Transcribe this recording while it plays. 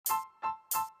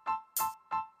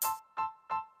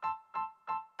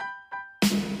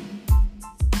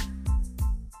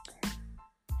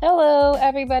Hello,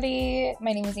 everybody.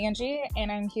 My name is Angie,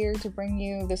 and I'm here to bring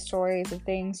you the stories of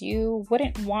things you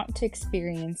wouldn't want to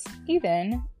experience,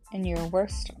 even in your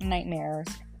worst nightmares.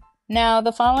 Now,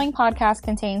 the following podcast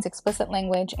contains explicit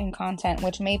language and content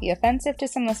which may be offensive to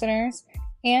some listeners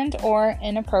and/or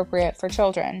inappropriate for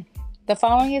children. The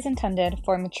following is intended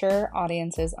for mature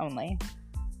audiences only.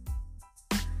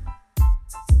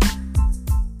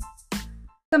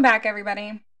 Welcome back,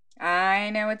 everybody. I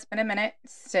know it's been a minute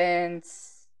since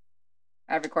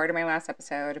I've recorded my last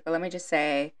episode, but let me just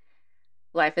say,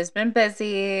 life has been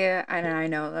busy, and I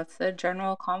know that's the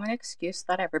general common excuse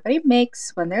that everybody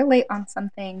makes when they're late on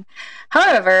something.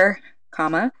 However,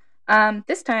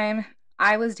 this time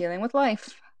I was dealing with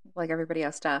life like everybody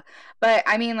else does. But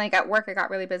I mean, like at work, I got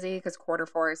really busy because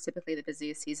Q4 is typically the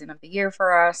busiest season of the year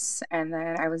for us. And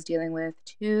then I was dealing with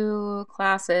 2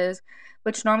 classes,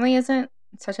 which normally isn't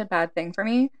such a bad thing for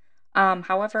me.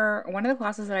 However, one of the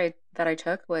classes that I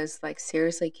took was like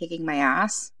seriously kicking my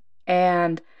ass,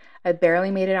 and I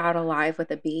barely made it out alive with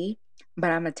a B,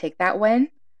 but I'm gonna take that win.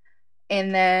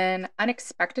 And then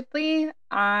unexpectedly,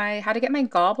 I had to get my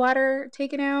gallbladder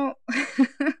taken out,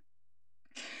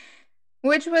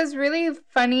 which was really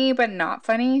funny but not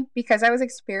funny because I was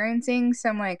experiencing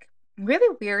some like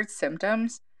really weird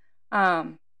symptoms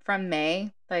from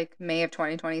May of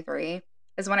 2023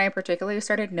 is when I particularly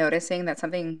started noticing that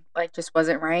something like just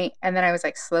wasn't right. And then I was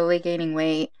like slowly gaining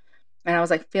weight, and I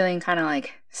was like feeling kind of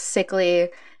like sickly.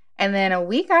 And then a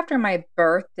week after my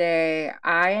birthday,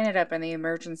 I ended up in the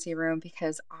emergency room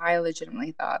because I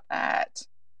legitimately thought that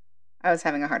I was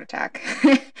having a heart attack.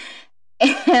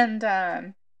 And so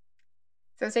I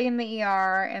was taken to the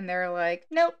ER, and they're like,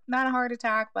 nope, not a heart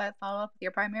attack, but follow up with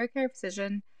your primary care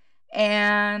physician.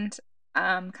 And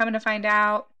coming to find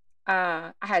out,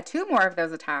 I had 2 more of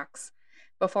those attacks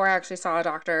before I actually saw a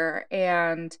doctor.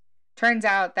 And turns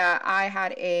out that I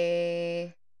had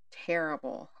a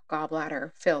terrible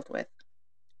gallbladder filled with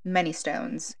many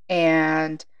stones.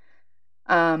 And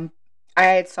um, I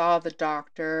had saw the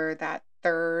doctor that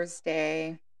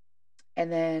Thursday,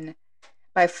 and then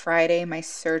by Friday, my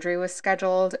surgery was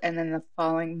scheduled, and then the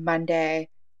following Monday,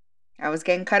 I was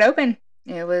getting cut open.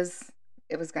 It was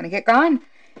gonna get gone.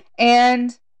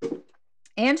 And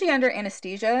Angie under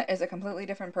anesthesia is a completely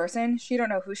different person. She don't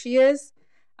know who she is.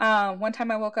 One time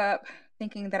I woke up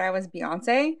thinking that I was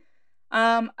Beyonce.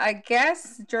 I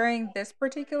guess during this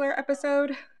particular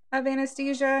episode of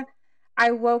anesthesia,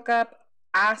 I woke up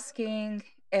asking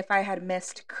if I had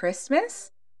missed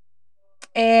Christmas,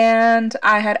 and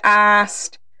I had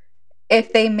asked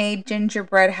if they made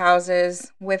gingerbread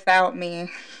houses without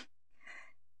me.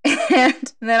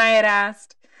 And then I had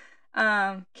asked,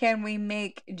 can we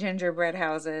make gingerbread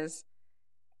houses?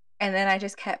 And then I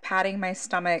just kept patting my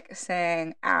stomach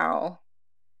saying, ow.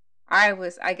 I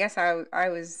was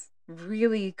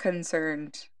really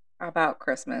concerned about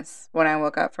Christmas when I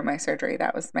woke up from my surgery.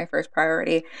 That was my first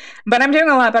priority. But I'm doing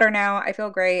a lot better now. I feel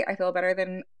great. I feel better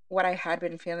than what I had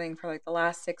been feeling for like the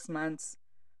last 6 months.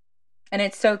 And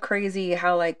it's so crazy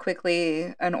how like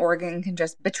quickly an organ can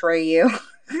just betray you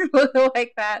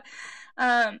like that.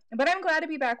 But I'm glad to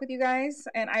be back with you guys,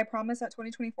 and I promise that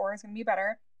 2024 is gonna be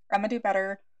better. I'm gonna do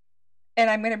better, and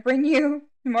I'm gonna bring you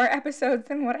more episodes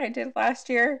than what I did last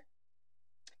year.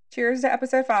 Cheers to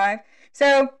episode 5.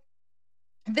 So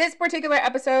this particular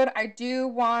episode, I do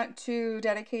want to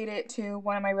dedicate it to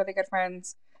one of my really good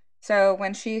friends. So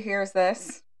when she hears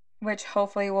this, which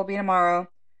hopefully will be tomorrow,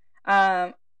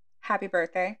 happy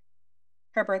birthday.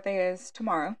 Her birthday is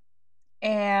tomorrow.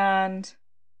 And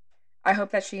I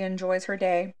hope that she enjoys her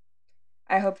day.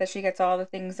 I hope that she gets all the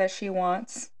things that she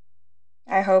wants.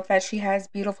 I hope that she has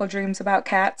beautiful dreams about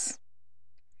cats.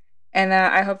 And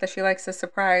I hope that she likes the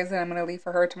surprise that I'm going to leave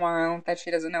for her tomorrow that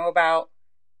she doesn't know about,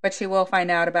 but she will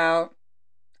find out about.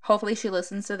 Hopefully she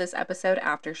listens to this episode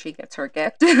after she gets her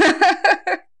gift.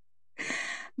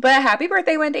 But happy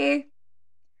birthday, Wendy.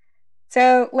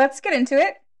 So let's get into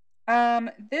it.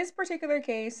 This particular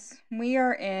case, we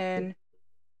are in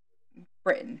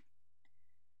Britain.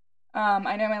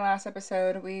 I know my last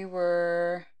episode we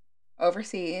were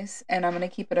overseas, and I'm going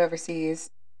to keep it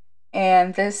overseas.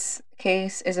 And this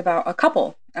case is about a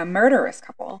couple, a murderous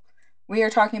couple. We are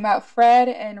talking about Fred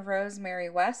and Rosemary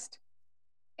West.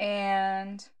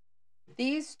 And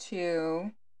these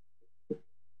two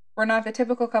were not the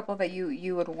typical couple that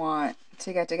you would want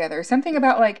to get together. Something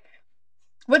about like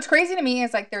what's crazy to me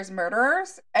is like there's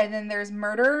murderers, and then there's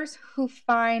murderers who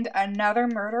find another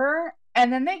murderer,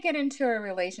 and then they get into a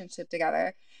relationship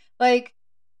together. Like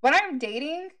when I'm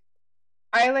dating,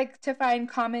 I like to find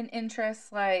common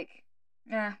interests like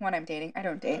when I'm dating. I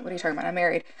don't date. What are you talking about? I'm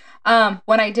married.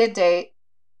 When I did date,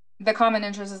 the common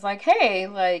interest is like, hey,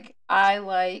 like I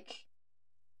like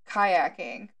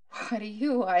kayaking. What do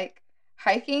you like?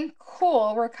 Hiking?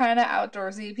 Cool. We're kind of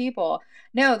outdoorsy people.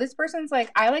 No, this person's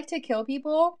like, I like to kill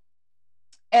people.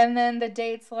 And then the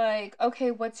date's like, okay,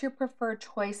 what's your preferred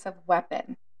choice of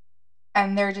weapon?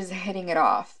 And they're just hitting it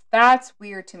off. That's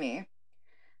weird to me.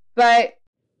 But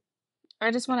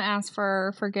I just want to ask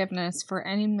for forgiveness for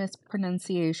any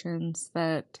mispronunciations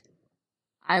that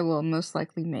I will most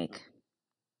likely make.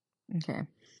 Okay.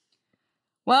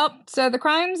 Well, so the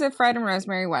crimes of Fred and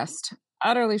Rosemary West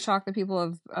utterly shocked the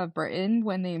people of Britain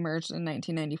when they emerged in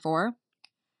 1994.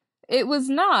 It was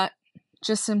not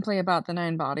just simply about the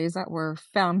 9 bodies that were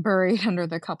found buried under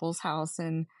the couple's house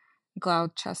in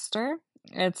Gloucester.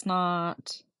 It's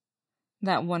not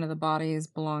that one of the bodies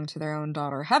belonged to their own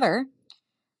daughter, Heather.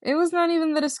 It was not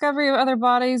even the discovery of other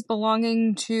bodies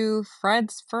belonging to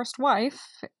Fred's first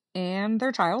wife and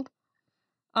their child.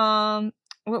 What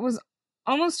was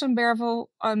almost unbearable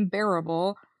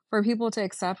for people to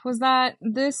accept was that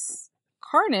this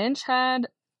carnage had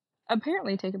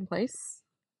apparently taken place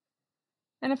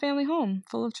in a family home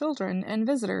full of children and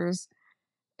visitors,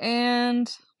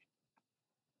 and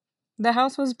the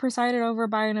house was presided over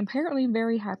by an apparently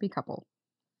very happy couple.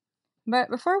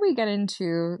 But before we get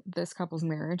into this couple's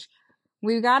marriage,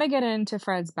 we've got to get into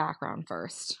Fred's background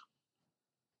first.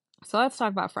 So let's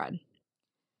talk about Fred.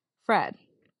 Fred,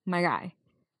 my guy,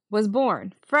 was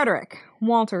born Frederick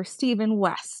Walter Stephen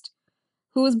West,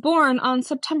 who was born on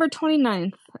September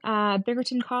 29th at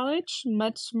Bickerton College,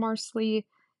 Marsley,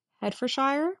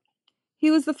 Hertfordshire. He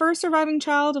was the first surviving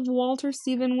child of Walter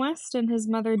Stephen West and his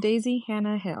mother Daisy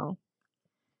Hannah Hill.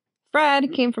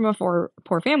 Fred came from a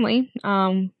poor family,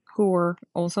 who were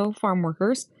also farm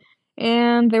workers,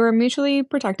 and they were mutually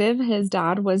protective. His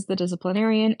dad was the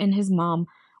disciplinarian, and his mom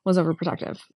was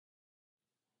overprotective.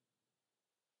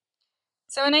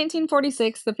 So in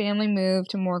 1946, the family moved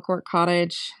to Moorcourt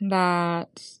Cottage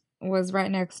that was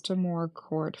right next to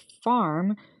Moorcourt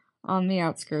Farm on the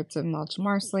outskirts of Mulch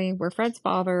Marsley, where Fred's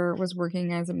father was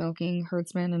working as a milking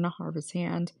herdsman and a harvest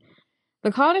hand.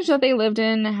 The cottage that they lived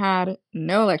in had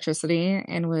no electricity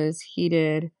and was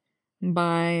heated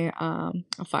by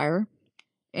a fire.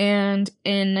 And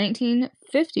in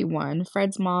 1951,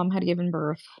 Fred's mom had given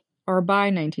birth, or by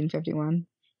 1951,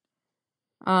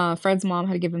 Fred's mom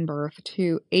had given birth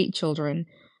to 8 children,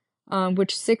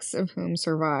 which 6 of whom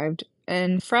survived.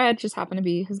 And Fred just happened to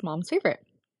be his mom's favorite.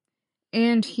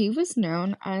 And he was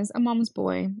known as a mama's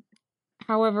boy.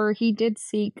 However, he did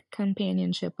seek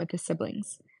companionship with his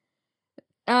siblings.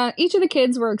 Each of the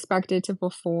kids were expected to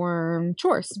perform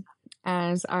chores,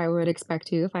 as I would expect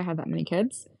to if I had that many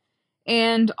kids.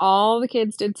 And all the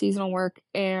kids did seasonal work,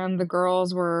 and the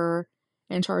girls were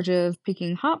in charge of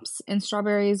picking hops and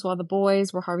strawberries, while the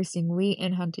boys were harvesting wheat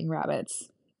and hunting rabbits.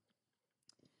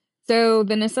 So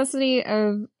the necessity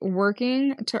of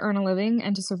working to earn a living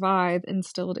and to survive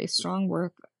instilled a strong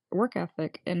work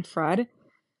ethic in Fred,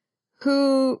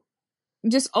 who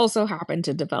just also happened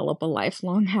to develop a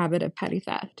lifelong habit of petty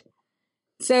theft.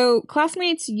 So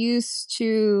classmates used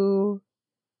to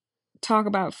talk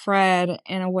about Fred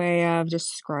in a way of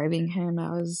describing him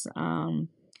as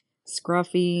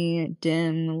scruffy,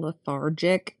 dim,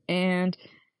 lethargic, and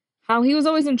how he was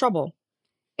always in trouble.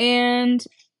 And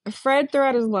Fred,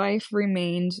 throughout his life,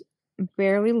 remained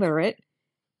barely literate,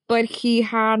 but he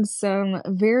had some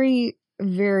very,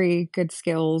 very good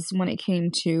skills when it came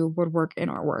to woodwork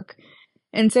and artwork.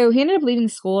 And so he ended up leaving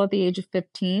school at the age of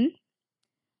 15.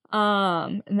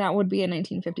 And that would be in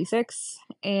 1956.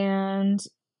 And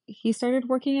he started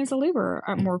working as a laborer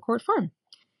at Moorcourt Farm.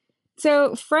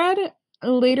 So Fred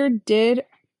later did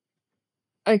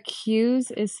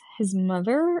accuse his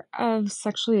mother of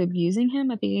sexually abusing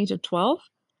him at the age of 12.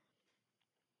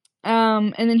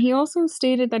 And then he also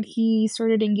stated that he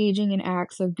started engaging in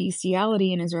acts of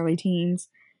bestiality in his early teens,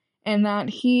 and that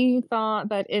he thought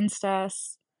that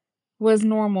incest was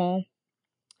normal,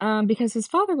 because his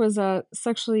father was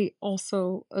sexually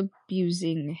also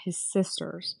abusing his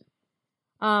sisters.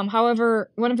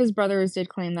 However, one of his brothers did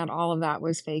claim that all of that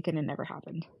was fake and it never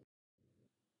happened.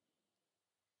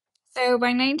 So by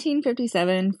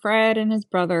 1957, Fred and his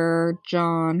brother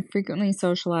John frequently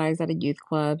socialized at a youth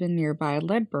club in nearby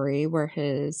Ledbury, where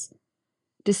his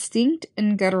distinct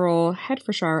and guttural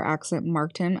Hertfordshire accent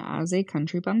marked him as a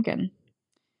country bumpkin.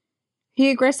 He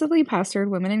aggressively pestered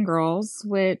women and girls,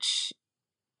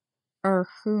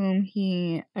 whom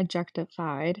he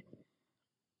objectified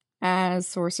as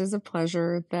sources of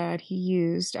pleasure that he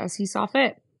used as he saw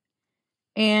fit.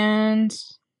 And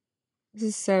this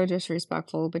is so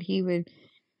disrespectful, but he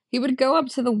would go up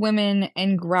to the women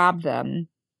and grab them,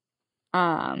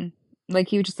 like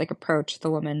he would just like approach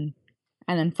the woman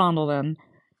and then fondle them.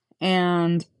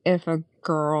 And if a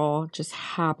girl just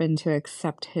happened to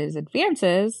accept his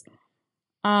advances,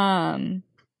 um,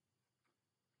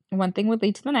 one thing would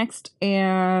lead to the next,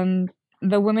 and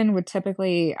the women would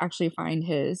typically actually find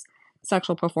his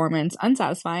sexual performance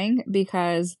unsatisfying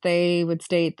because they would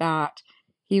state that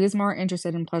he was more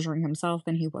interested in pleasuring himself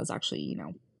than he was actually,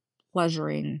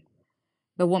 pleasuring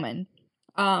the woman.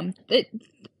 It,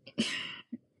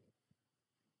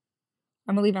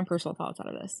 I'm gonna leave my personal thoughts out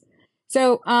of this.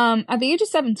 So, at the age of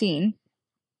 17,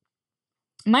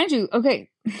 mind you, okay,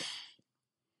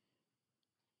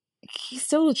 he's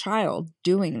still a child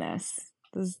doing this.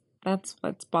 That's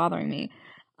what's bothering me.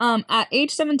 At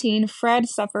age 17, Fred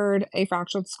suffered a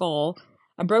fractured skull,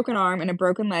 a broken arm, and a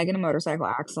broken leg in a motorcycle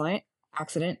accident.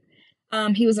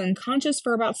 He was unconscious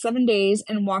for about 7 days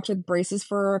and walked with braces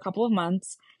for a couple of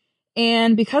months.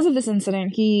 And because of this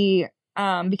incident, he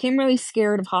became really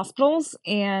scared of hospitals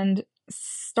and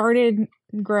started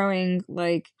growing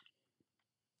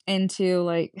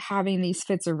into having these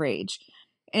fits of rage.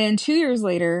 And 2 years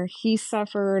later, he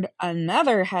suffered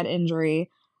another head injury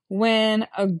when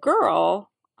a girl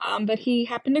that he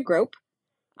happened to grope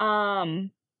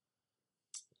um,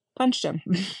 punched him.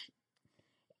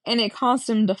 And it caused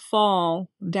him to fall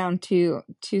down two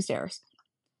stairs,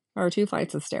 or two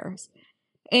flights of stairs.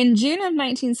 In June of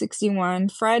 1961,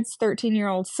 Fred's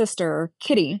 13-year-old sister,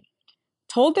 Kitty,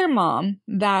 told their mom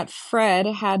that Fred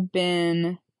had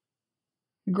been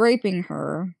graping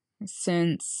her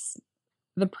since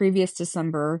the previous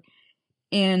December,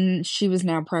 and she was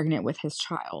now pregnant with his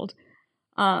child.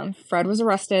 Fred was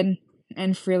arrested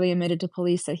and freely admitted to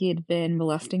police that he had been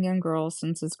molesting young girls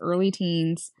since his early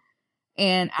teens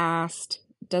and asked,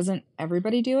 "Doesn't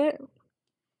everybody do it?"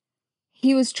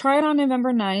 He was tried on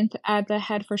November 9th at the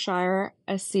Hertfordshire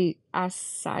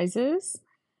Assizes.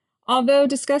 Although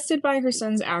disgusted by her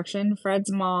son's action,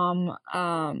 Fred's mom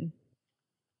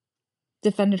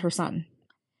defended her son.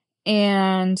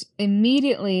 And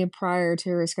immediately prior to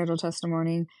her scheduled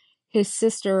testimony, his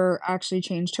sister actually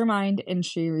changed her mind and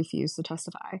she refused to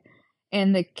testify.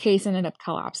 And the case ended up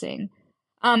collapsing.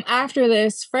 After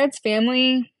this, Fred's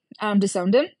family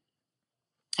disowned him,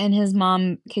 and his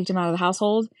mom kicked him out of the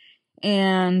household,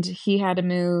 and he had to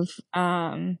move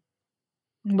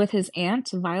with his aunt,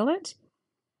 Violet.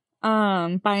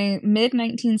 By mid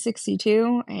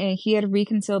 1962, he had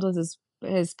reconciled with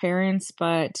his parents,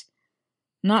 but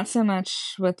not so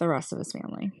much with the rest of his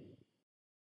family.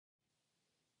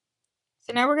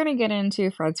 So now we're going to get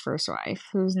into Fred's first wife,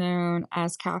 who's known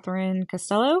as Catherine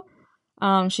Costello.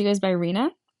 She goes by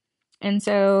Rena. And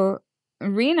so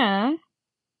Rena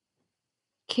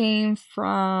came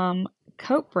from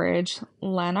Coatbridge,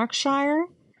 Lanarkshire.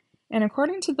 And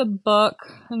according to the book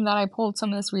that I pulled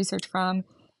some of this research from,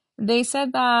 they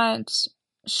said that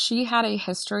she had a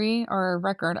history or a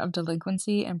record of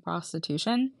delinquency and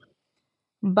prostitution.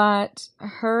 But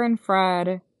her and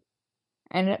Fred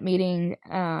ended up meeting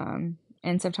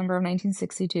in September of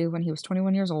 1962 when he was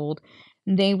 21 years old.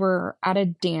 They were at a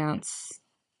dance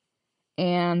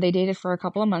and they dated for a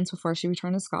couple of months before she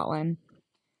returned to Scotland.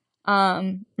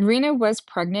 Rena was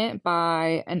pregnant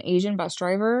by an Asian bus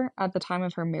driver at the time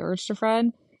of her marriage to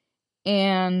Fred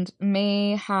and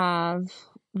may have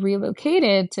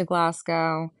relocated to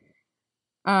Glasgow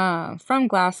from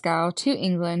Glasgow to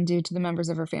England due to the members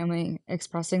of her family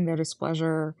expressing their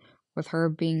displeasure with her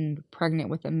being pregnant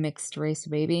with a mixed race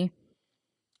baby.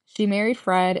 She married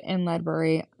Fred in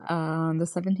Ledbury on the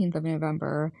 17th of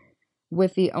November,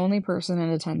 with the only person in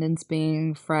attendance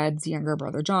being Fred's younger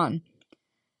brother John.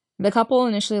 The couple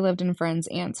initially lived in Fred's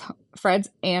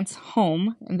aunt's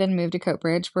home and then moved to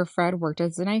Coatbridge, where Fred worked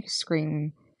as an ice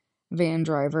cream van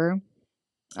driver.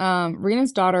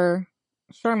 Rena's daughter,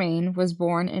 Charmaine, was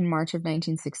born in March of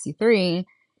 1963,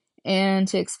 and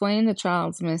to explain the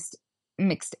child's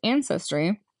mixed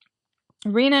ancestry,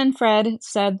 Rena and Fred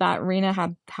said that Rena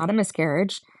had had a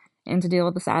miscarriage, and to deal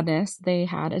with the sadness, they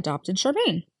had adopted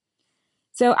Charmaine.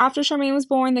 So after Charmaine was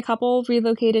born, the couple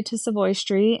relocated to Savoy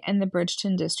Street in the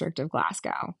Bridgeton district of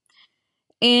Glasgow.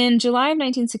 In July of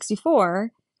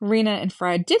 1964, Rena and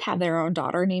Fred did have their own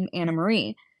daughter named Anna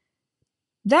Marie.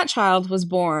 That child was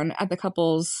born at the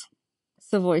couple's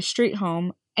Savoy Street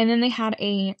home, and then they had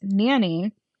a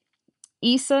nanny,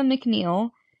 Issa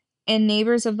McNeil, and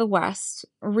Neighbors of the West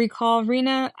recall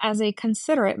Rena as a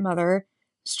considerate mother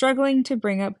struggling to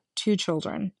bring up two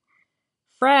children.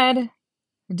 Fred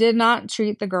did not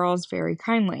treat the girls very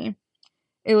kindly.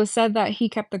 It was said that he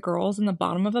kept the girls in the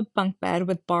bottom of a bunk bed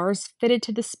with bars fitted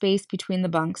to the space between the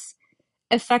bunks,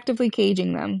 effectively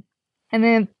caging them. And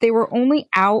then they were only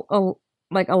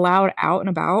allowed out and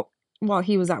about while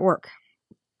he was at work.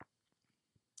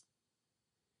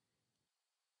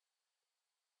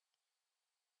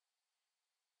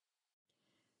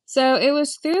 So it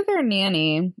was through their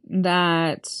nanny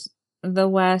that the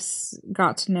Wests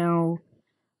got to know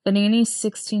the nanny's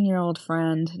 16-year-old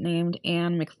friend named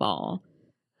Anne McFall,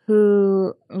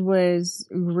 who was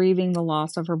grieving the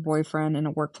loss of her boyfriend in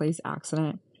a workplace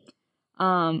accident.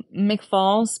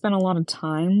 McFall spent a lot of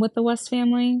time with the West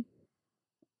family,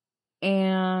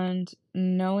 and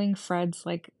knowing Fred's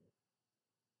like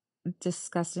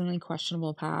disgustingly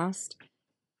questionable past,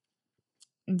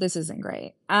 this isn't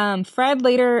great. Fred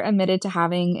later admitted to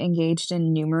having engaged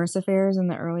in numerous affairs in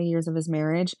the early years of his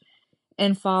marriage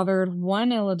and fathered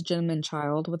one illegitimate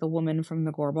child with a woman from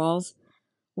the Gorbals.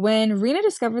 When Rena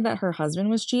discovered that her husband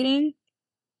was cheating,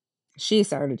 she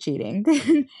started cheating.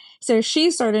 So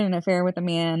she started an affair with a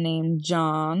man named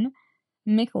John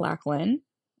McLachlan.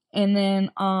 And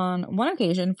then on one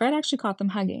occasion, Fred actually caught them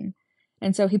hugging.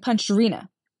 And so he punched Rena.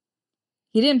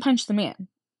 He didn't punch the man.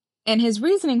 And his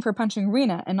reasoning for punching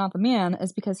Rena and not the man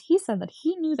is because he said that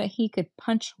he knew that he could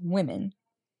punch women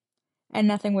and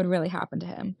nothing would really happen to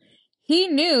him. He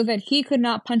knew that he could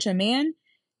not punch a man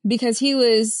because he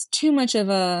was too much of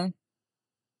a,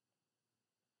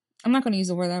 I'm not going to use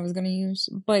the word that I was going to use,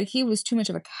 but he was too much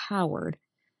of a coward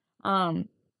um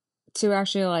to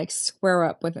actually like square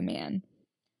up with a man.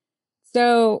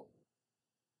 So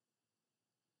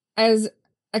as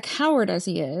a coward as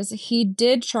he is, he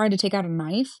did try to take out a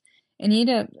knife and he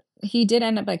did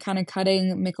end up like kind of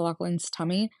cutting McLaughlin's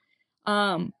tummy.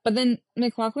 But then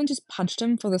McLaughlin just punched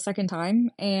him for the second time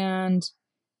and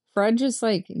Fred just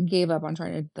like gave up on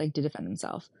trying to like to defend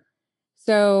himself.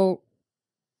 So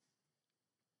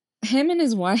him and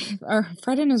his wife, or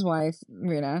Fred and his wife,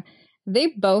 Rena, they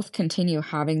both continue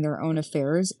having their own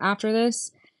affairs after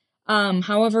this.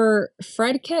 However,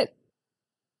 Fred kept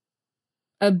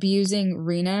abusing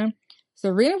Rena. So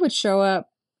Rena would show up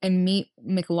and meet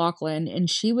McLaughlin, and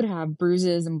she would have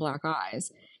bruises and black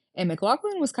eyes. And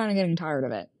McLaughlin was kind of getting tired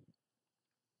of it.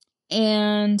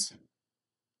 And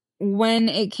when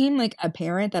it came like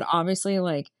apparent that obviously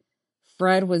like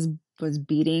Fred was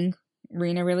beating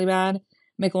Rena really bad,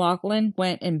 McLaughlin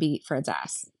went and beat Fred's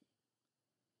ass.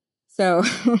 So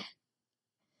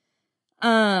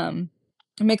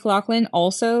McLaughlin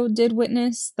also did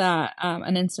witness that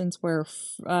an instance where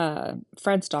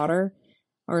Fred's daughter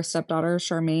or stepdaughter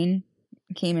Charmaine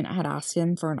came and had asked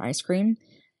him for an ice cream,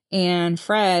 and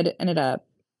Fred ended up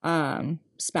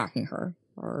smacking her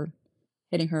or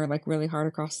hitting her like really hard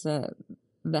across the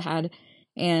head,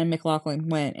 and McLaughlin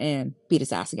went and beat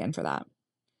his ass again for that.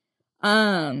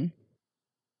 Um,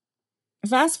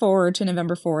 Fast forward to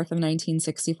November 4th of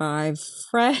 1965,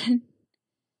 Fred,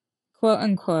 quote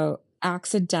unquote,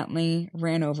 accidentally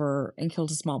ran over and killed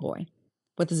a small boy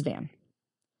with his van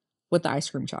with the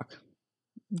ice cream truck,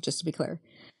 just to be clear.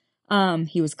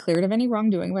 He was cleared of any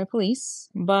wrongdoing by police,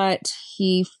 but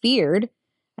he feared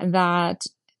that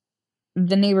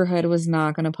the neighborhood was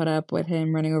not going to put up with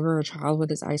him running over a child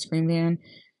with his ice cream van.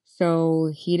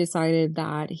 So he decided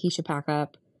that he should pack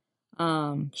up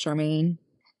Charmaine,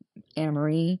 Anna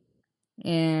Marie,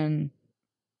 and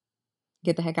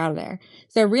get the heck out of there.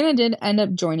 So Rena did end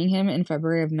up joining him in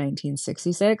February of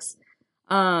 1966.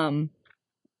 And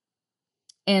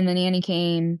the nanny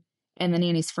came, and the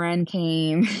nanny's friend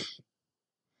came,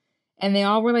 and they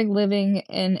all were like living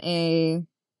in a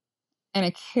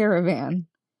caravan.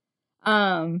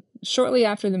 Shortly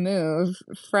after the move,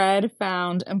 Fred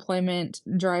found employment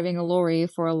driving a lorry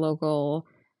for a local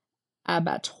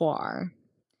abattoir.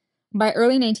 By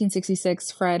early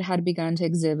 1966, Fred had begun to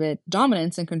exhibit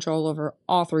dominance and control over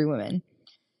all three women.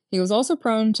 He was also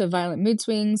prone to violent mood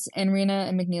swings, and Rena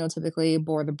and McNeil typically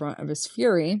bore the brunt of his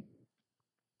fury.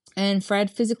 And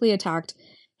Fred physically attacked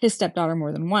his stepdaughter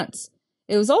more than once.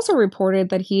 It was also reported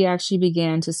that he actually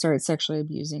began to start sexually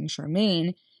abusing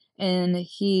Charmaine, and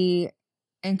he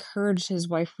encouraged his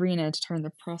wife Rena to turn to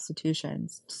prostitution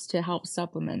to help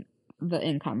supplement the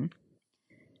income.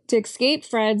 To escape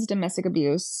Fred's domestic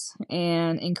abuse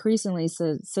and increasingly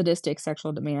sadistic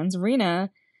sexual demands,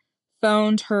 Rena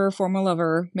phoned her former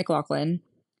lover, McLaughlin,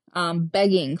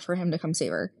 begging for him to come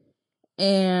save her,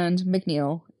 and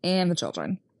McNeil and the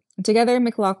children. Together,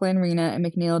 McLaughlin, Rena, and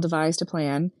McNeil devised a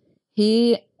plan.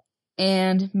 He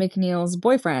and McNeil's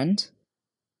boyfriend,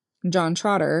 John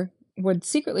Trotter, would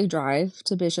secretly drive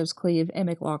to Bishop's Cleeve and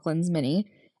McLaughlin's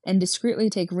Mini and discreetly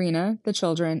take Rena, the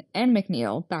children, and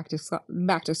McNeil back to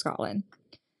Scotland.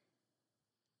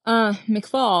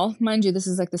 McFall, mind you, this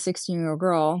is like the 16-year-old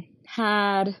girl,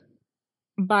 had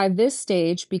by this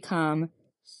stage become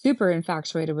super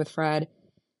infatuated with Fred,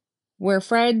 where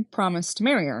Fred promised to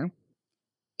marry her.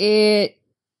 It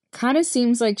kind of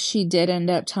seems like she did end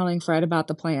up telling Fred about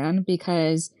the plan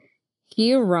because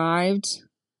he arrived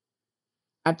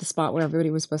at the spot where everybody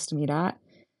was supposed to meet at,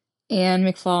 and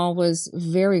McFall was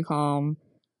very calm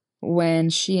when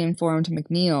she informed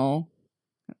McNeil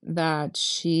that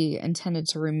she intended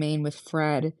to remain with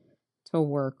Fred to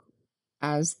work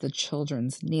as the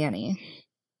children's nanny.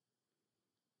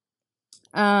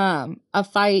 A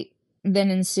fight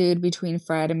then ensued between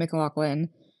Fred and McLaughlin,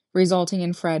 resulting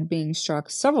in Fred being struck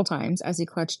several times as he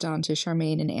clutched onto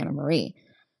Charmaine and Anna Marie.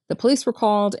 The police were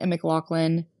called, and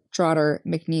McLaughlin, Trotter,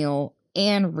 McNeil,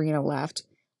 and Rena left,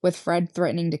 with Fred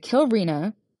threatening to kill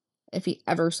Rena if he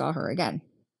ever saw her again.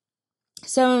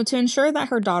 So, to ensure that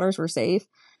her daughters were safe,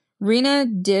 Rena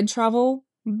did travel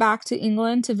back to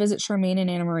England to visit Charmaine and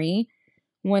Anna Marie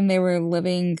when they were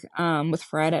living with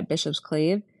Fred at Bishop's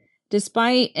Cleeve.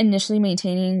 Despite initially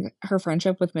maintaining her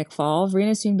friendship with McFall,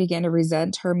 Rena soon began to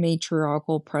resent her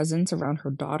matriarchal presence around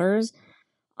her daughters.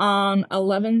 On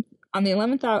the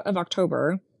 11th of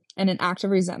October, in an act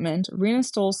of resentment, Rena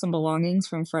stole some belongings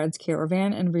from Fred's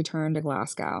caravan and returned to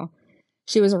Glasgow.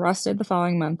 She was arrested the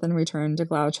following month and returned to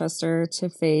Gloucester to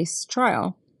face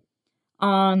trial.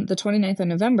 On the 29th of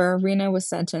November, Rena was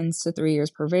sentenced to 3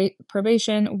 years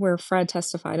probation, where Fred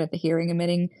testified at the hearing,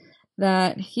 admitting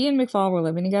that he and McFall were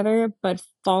living together, but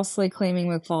falsely claiming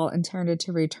McFall intended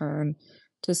to return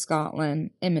to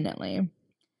Scotland imminently.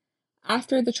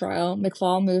 After the trial,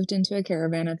 McFall moved into a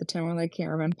caravan at the Timberlake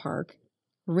Caravan Park.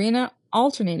 Rena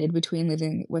alternated between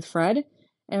living with Fred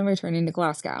and returning to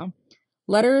Glasgow.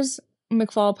 Letters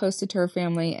McFall posted to her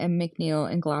family and McNeil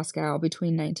in Glasgow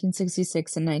between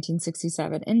 1966 and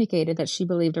 1967 indicated that she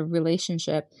believed a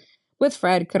relationship with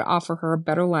Fred could offer her a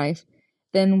better life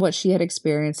than what she had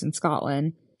experienced in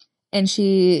Scotland, and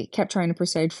she kept trying to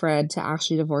persuade Fred to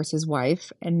actually divorce his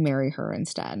wife and marry her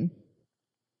instead.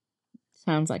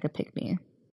 Sounds like a pick-me.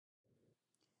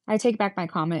 I take back my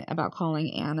comment about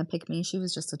calling Anne a pick-me. She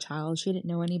was just a child. She didn't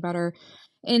know any better.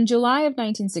 In July of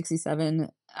 1967,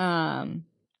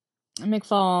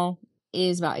 McFall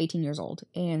is about 18 years old,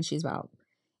 and she's about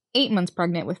 8 months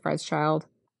pregnant with Fred's child.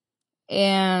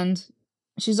 And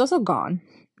she's also gone.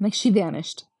 Like, she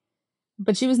vanished.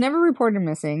 But she was never reported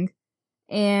missing.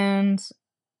 And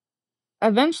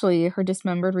eventually, her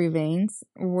dismembered remains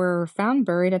were found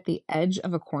buried at the edge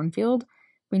of a cornfield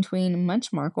between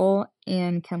Munchmarkle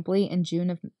and Kempley in June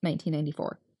of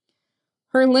 1994.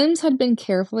 Her limbs had been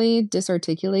carefully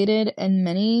disarticulated, and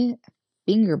many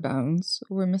finger bones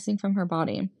were missing from her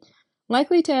body,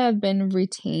 likely to have been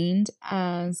retained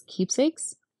as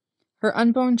keepsakes. Her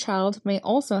unborn child may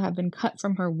also have been cut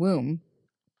from her womb.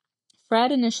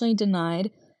 Fred initially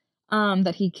denied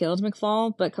that he killed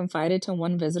McFall, but confided to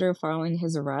one visitor following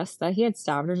his arrest that he had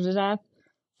stabbed her to death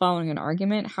following an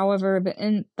argument. However,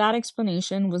 that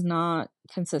explanation was not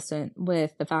consistent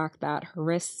with the fact that her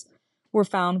wrists were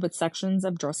found with sections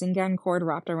of dressing gown cord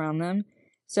wrapped around them.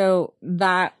 So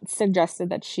that suggested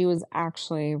that she was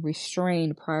actually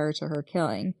restrained prior to her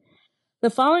killing. The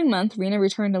following month, Rena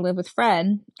returned to live with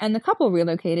Fred, and the couple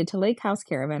relocated to Lake House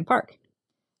Caravan Park.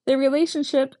 Their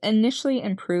relationship initially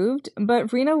improved,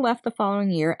 but Rena left the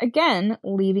following year, again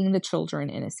leaving the children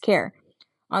in his care.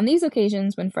 On these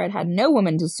occasions, when Fred had no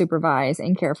woman to supervise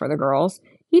and care for the girls,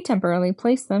 he temporarily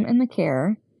placed them in the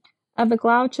care of the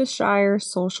Gloucestershire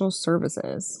Social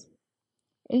Services.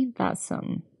 Ain't that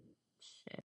some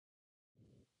shit?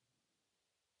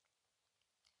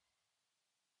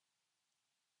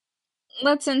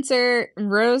 Let's insert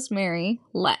Rosemary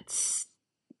Letts,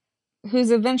 who's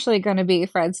eventually going to be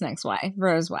Fred's next wife,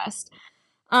 Rose West.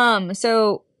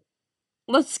 So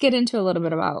let's get into a little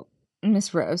bit about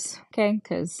Miss Rose, okay?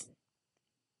 Because,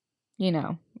 you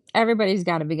know, everybody's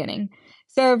got a beginning.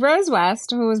 So Rose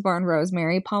West, who was born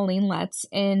Rosemary Pauline Letts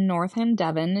in Northam,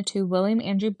 Devon, to William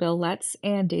Andrew Bill Letts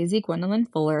and Daisy Gwendolyn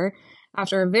Fuller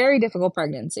after a very difficult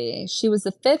pregnancy. She was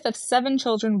the fifth of 7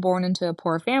 children born into a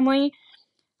poor family.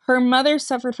 Her mother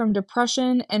suffered from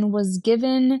depression and was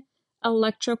given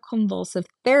electroconvulsive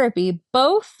therapy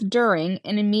both during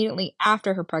and immediately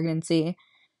after her pregnancy.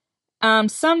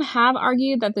 Some have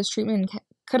argued that this treatment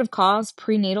could have caused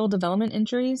prenatal development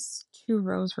injuries to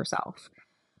Rose herself.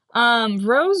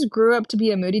 Rose grew up to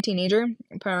be a moody teenager,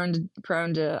 prone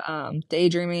to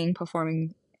daydreaming,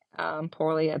 performing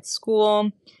poorly at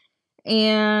school,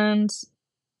 and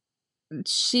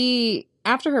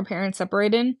after her parents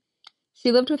separated,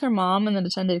 she lived with her mom and then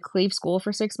attended Cleeve School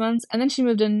for 6 months, and then she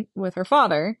moved in with her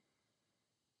father.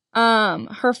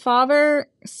 Her father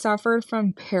suffered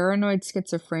from paranoid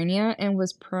schizophrenia and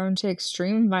was prone to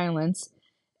extreme violence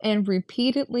and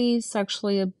repeatedly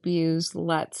sexually abused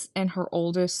Letts and her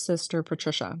oldest sister,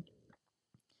 Patricia.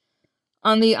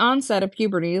 On the onset of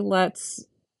puberty, Letts,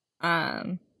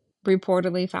 um,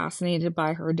 reportedly fascinated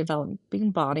by her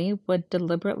developing body, would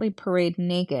deliberately parade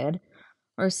naked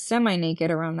or semi-naked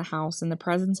around the house in the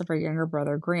presence of her younger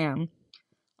brother Graham.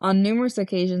 On numerous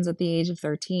occasions at the age of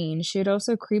 13, she would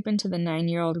also creep into the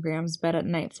 9-year-old Graham's bed at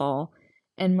nightfall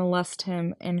and molest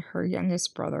him and her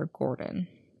youngest brother Gordon.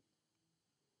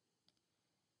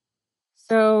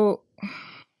 So,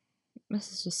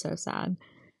 this is just so sad.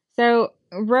 So,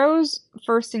 Rose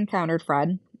first encountered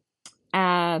Fred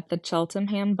at the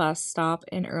Cheltenham bus stop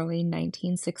in early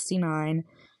 1969,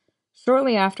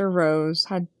 shortly after Rose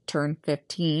had turned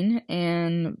 15,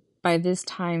 and by this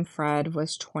time Fred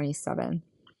was 27.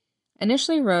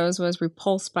 Initially, Rose was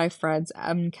repulsed by Fred's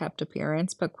unkempt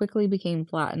appearance, but quickly became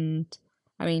flattered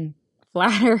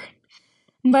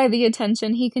by the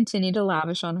attention he continued to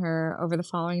lavish on her over the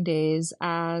following days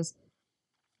as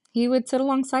he would sit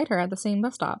alongside her at the same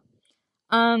bus stop.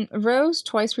 Rose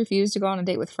twice refused to go on a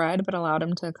date with Fred, but allowed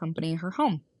him to accompany her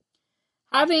home.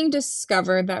 Having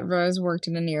discovered that Rose worked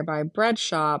in a nearby bread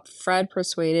shop, Fred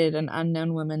persuaded an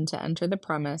unknown woman to enter the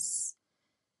premises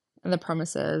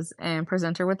and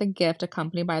present her with a gift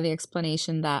accompanied by the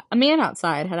explanation that a man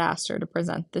outside had asked her to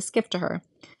present this gift to her.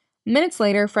 Minutes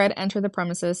later, Fred entered the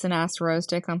premises and asked Rose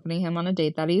to accompany him on a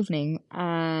date that evening,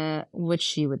 which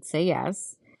she would say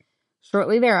yes.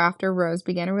 Shortly thereafter, Rose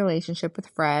began a relationship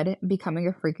with Fred, becoming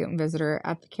a frequent visitor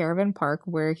at the caravan park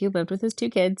where he lived with his two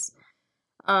kids,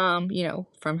 from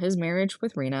his marriage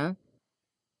with Rena.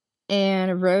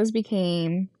 And Rose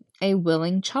became a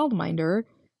willing childminder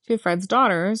to Fred's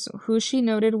daughters, who she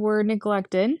noted were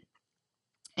neglected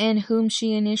and whom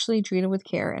she initially treated with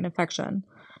care and affection.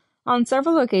 On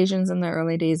several occasions in the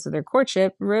early days of their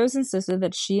courtship, Rose insisted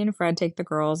that she and Fred take the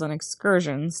girls on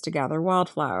excursions to gather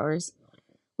wildflowers.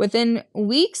 Within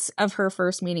weeks of her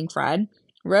first meeting Fred,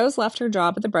 Rose left her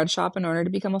job at the bread shop in order to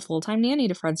become a full-time nanny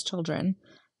to Fred's children.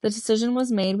 The decision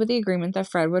was made with the agreement that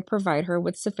Fred would provide her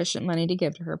with sufficient money to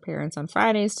give to her parents on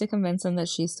Fridays to convince them that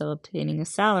she's still obtaining a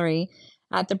salary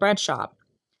at the bread shop.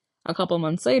 A couple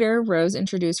months later, Rose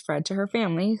introduced Fred to her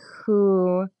family,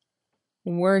 who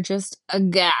were just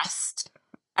aghast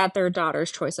at their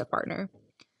daughter's choice of partner.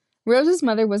 Rose's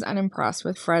mother was unimpressed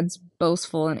with Fred's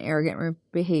boastful and arrogant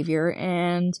behavior,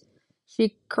 and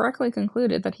she correctly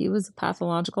concluded that he was a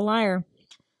pathological liar.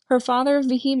 Her father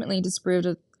vehemently disapproved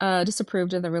of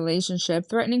the relationship,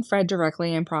 threatening Fred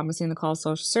directly and promising to call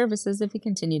social services if he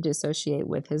continued to associate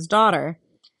with his daughter.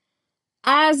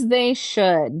 As they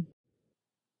should.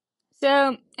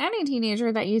 So, any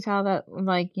teenager that you tell that,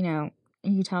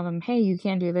 you tell them, hey, you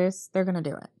can't do this, they're going to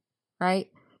do it, right?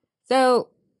 So,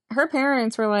 her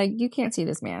parents were like, you can't see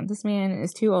this man. This man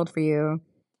is too old for you.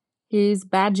 He's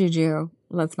bad juju.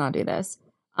 Let's not do this.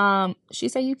 She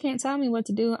said, you can't tell me what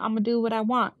to do. I'm going to do what I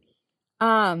want.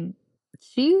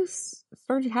 She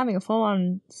started having a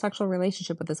full-on sexual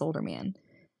relationship with this older man.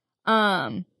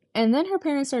 And then her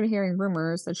parents started hearing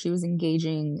rumors that she was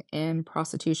engaging in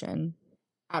prostitution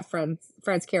at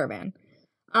Fred's caravan.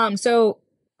 So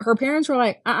her parents were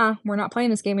like, we're not playing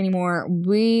this game anymore.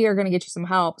 We are going to get you some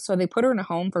help. So they put her in a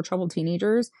home for troubled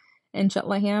teenagers in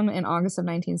Cheltenham in August of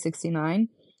 1969.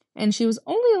 And she was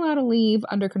only allowed to leave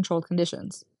under controlled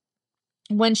conditions.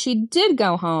 When she did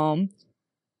go home,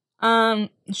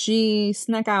 she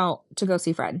snuck out to go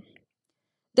see Fred.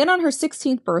 Then on her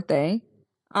 16th birthday,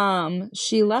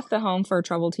 she left the home for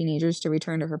troubled teenagers to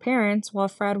return to her parents while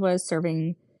Fred was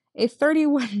serving a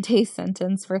 31-day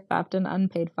sentence for theft and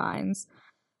unpaid fines.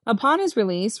 Upon his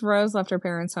release, Rose left her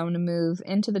parents' home to move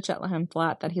into the Cheltenham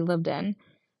flat that he lived in.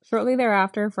 Shortly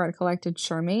thereafter, Fred collected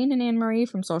Charmaine and Anne-Marie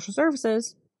from social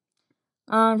services.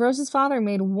 Rose's father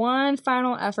made one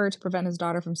final effort to prevent his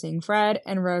daughter from seeing Fred,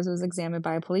 and Rose was examined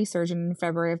by a police surgeon in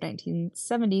February of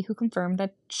 1970 who confirmed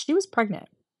that she was pregnant.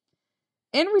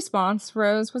 In response,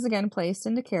 Rose was again placed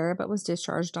into care but was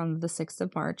discharged on the 6th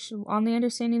of March on the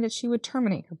understanding that she would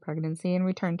terminate her pregnancy and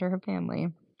return to her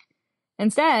family.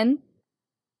 Instead,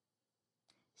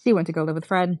 she went to go live with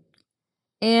Fred.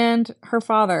 And her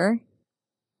father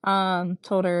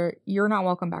told her, you're not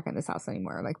welcome back in this house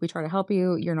anymore. Like, we try to help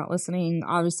you. You're not listening.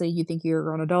 Obviously, you think you're a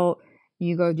grown adult.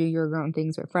 You go do your grown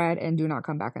things with Fred and do not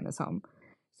come back in this home.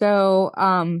 So,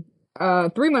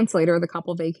 3 months later, the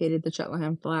couple vacated the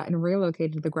Cheltenham flat and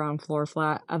relocated to the ground floor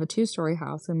flat of a 2-story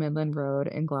house in Midland Road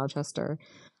in Gloucester.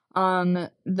 On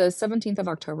the 17th of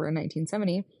October in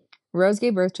 1970, Rose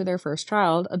gave birth to their first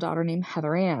child, a daughter named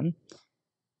Heather Ann.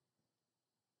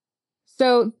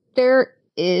 So there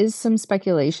is some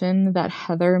speculation that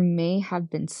Heather may have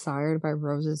been sired by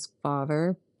Rose's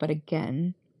father, but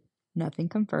again, nothing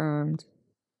confirmed.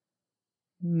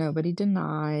 Nobody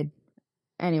denied.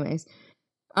 Anyways,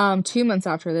 2 months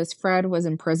after this, Fred was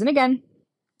in prison again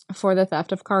for the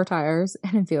theft of car tires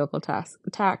and a vehicle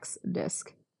tax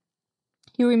disc.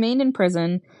 He remained in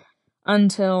prison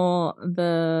until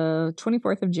the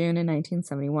 24th of June in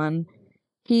 1971.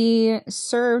 He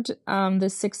served the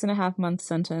 6.5 month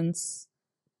sentence,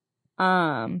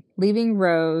 leaving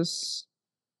Rose,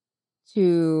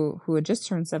 who had just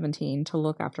turned 17, to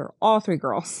look after all three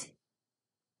girls.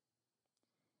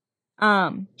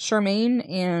 Charmaine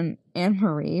and Anne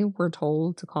Marie were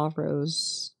told to call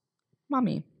Rose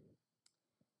mommy.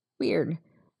 Weird.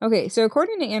 Okay, so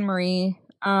according to Anne Marie,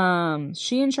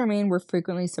 she and Charmaine were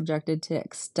frequently subjected to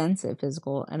extensive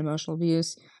physical and emotional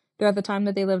abuse throughout the time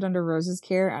that they lived under Rose's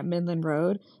care at Midland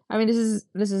Road. I mean,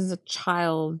 this is a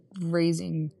child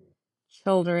raising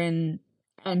children,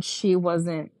 and she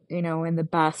wasn't, in the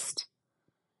best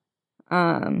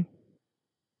um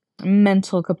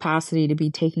mental capacity to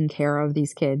be taking care of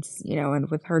these kids,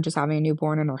 and with her just having a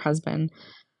newborn and her husband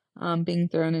being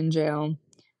thrown in jail.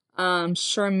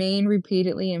 Charmaine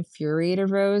repeatedly infuriated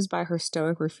Rose by her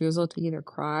stoic refusal to either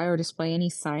cry or display any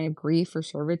sign of grief or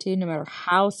servitude, no matter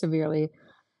how severely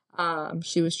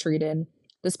she was treated.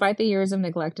 Despite the years of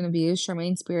neglect and abuse,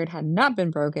 Charmaine's spirit had not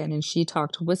been broken, and she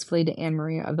talked wistfully to Anne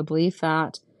Marie of the belief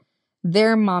that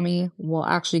their mommy will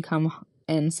actually come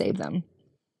and save them.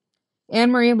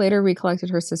 Anne Marie later recollected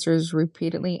her sisters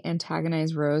repeatedly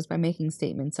antagonized Rose by making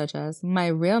statements such as, "My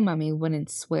real mummy wouldn't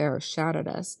swear or shout at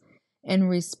us," in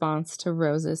response to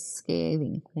Rose's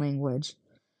scathing language.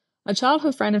 A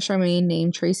childhood friend of Charmaine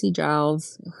named Tracy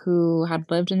Giles, who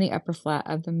had lived in the upper flat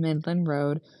of the Midland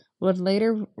Road, would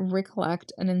later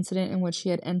recollect an incident in which she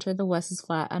had entered the West's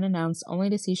flat unannounced only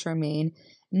to see Charmaine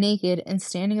naked and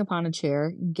standing upon a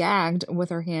chair, gagged with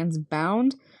her hands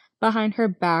bound behind her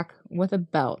back with a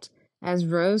belt, as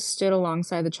Rose stood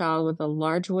alongside the child with a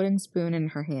large wooden spoon in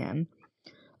her hand.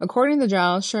 According to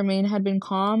Giles, Charmaine had been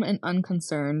calm and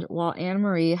unconcerned, while Anne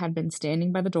Marie had been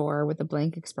standing by the door with a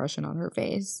blank expression on her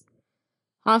face.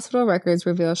 Hospital records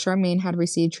reveal Charmaine had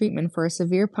received treatment for a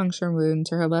severe puncture wound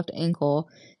to her left ankle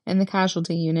in the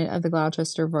casualty unit of the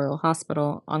Gloucester Royal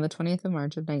Hospital on the 20th of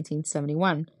March of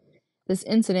 1971. This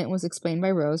incident was explained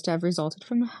by Rose to have resulted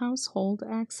from a household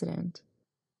accident.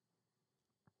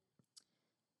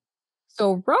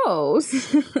 So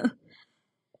Rose,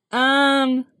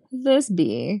 this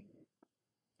bee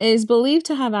is believed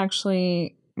to have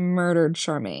actually murdered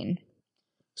Charmaine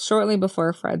shortly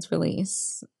before Fred's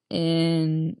release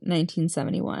in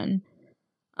 1971.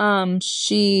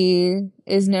 She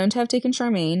is known to have taken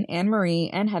Charmaine, Anne Marie,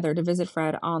 and Heather to visit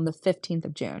Fred on the 15th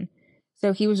of June.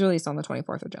 So he was released on the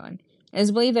 24th of June. It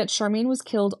is believed that Charmaine was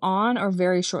killed on or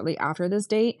very shortly after this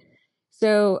date.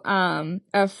 So,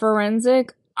 a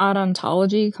forensic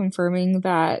odontology confirming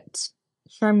that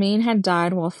Charmaine had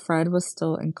died while Fred was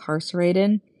still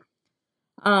incarcerated.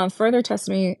 Further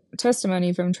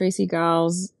testimony from Tracy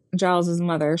Giles'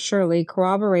 mother, Shirley,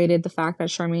 corroborated the fact that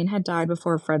Charmaine had died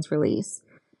before Fred's release.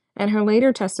 In her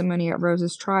later testimony at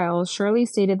Rose's trial, Shirley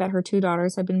stated that her two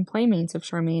daughters had been playmates of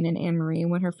Charmaine and Anne Marie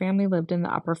when her family lived in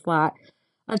the upper flat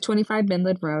of 25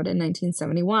 Midland Road in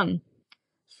 1971.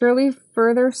 Shirley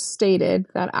further stated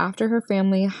that after her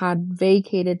family had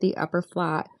vacated the upper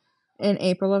flat in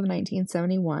April of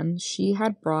 1971, she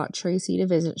had brought Tracy to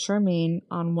visit Charmaine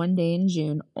on one day in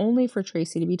June, only for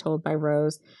Tracy to be told by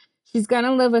Rose, "She's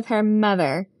gonna live with her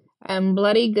mother, and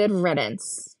bloody good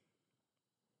riddance."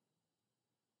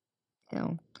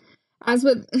 Ew. As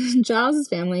with Giles'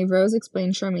 family, Rose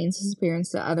explained Charmaine's disappearance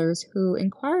to others who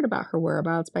inquired about her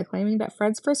whereabouts by claiming that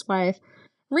Fred's first wife,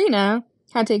 Rena,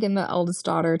 had taken the eldest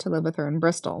daughter to live with her in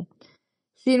Bristol.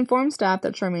 She informed staff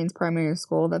at Charmaine's primary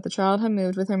school that the child had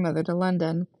moved with her mother to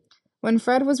London. When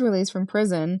Fred was released from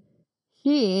prison,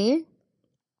 he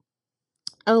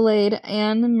allayed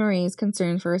Anne Marie's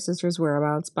concerns for her sister's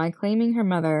whereabouts by claiming her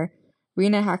mother,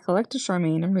 Rena, had collected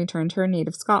Charmaine and returned to her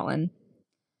native Scotland.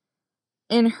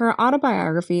 In her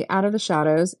autobiography, Out of the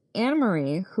Shadows, Anne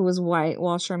Marie, who was white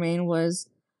while Charmaine was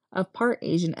of part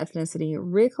Asian ethnicity,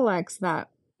 recollects that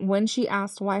when she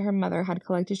asked why her mother had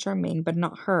collected Charmaine but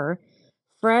not her,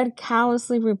 Fred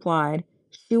callously replied,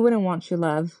 "She wouldn't want you,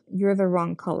 love. You're the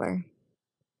wrong color."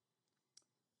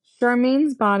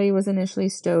 Charmaine's body was initially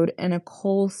stowed in a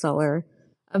coal cellar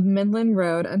of Midland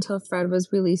Road until Fred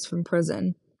was released from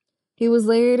prison. He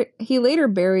later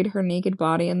buried her naked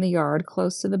body in the yard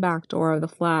close to the back door of the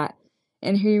flat,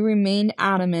 and he remained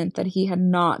adamant that he had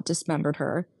not dismembered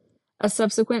her. A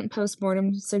subsequent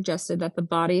postmortem suggested that the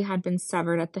body had been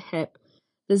severed at the hip.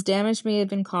 This damage may have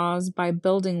been caused by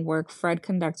building work Fred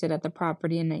conducted at the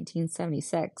property in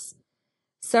 1976.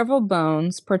 Several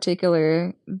bones,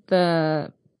 particularly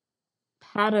the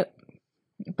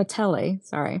Patelle,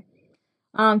 sorry.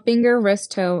 Finger,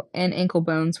 wrist, toe, and ankle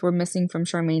bones were missing from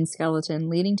Charmaine's skeleton,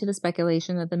 leading to the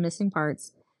speculation that the missing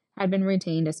parts had been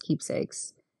retained as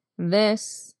keepsakes.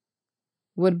 This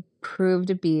would prove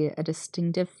to be a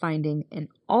distinctive finding in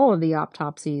all of the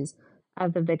autopsies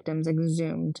of the victims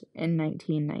exhumed in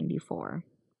 1994.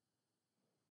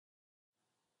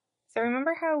 So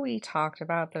remember how we talked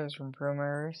about those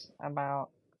rumors about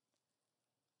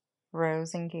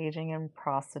Rose engaging in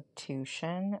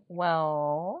prostitution?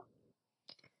 Well,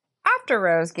 after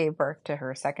Rose gave birth to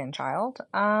her second child,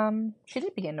 she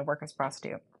did begin to work as a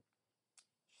prostitute.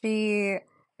 She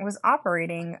was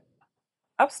operating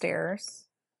upstairs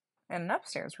in an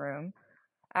upstairs room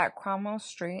at Cromwell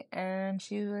Street, and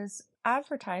she was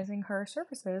advertising her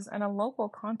services in a local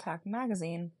contact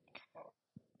magazine.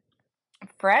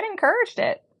 Fred encouraged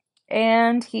it,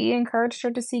 and he encouraged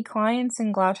her to see clients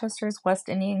in Gloucester's West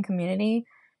Indian community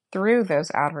through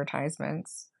those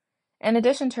advertisements. In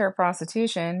addition to her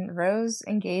prostitution, Rose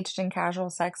engaged in casual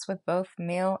sex with both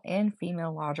male and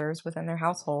female lodgers within their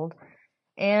household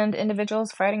and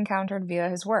individuals Fred encountered via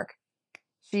his work.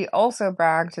 She also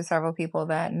bragged to several people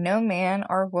that no man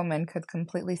or woman could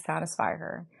completely satisfy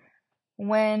her.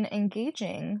 When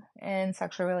engaging in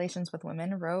sexual relations with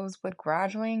women, Rose would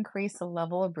gradually increase the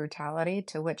level of brutality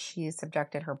to which she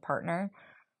subjected her partner,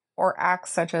 or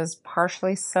acts such as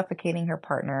partially suffocating her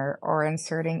partner or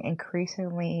inserting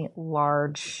increasingly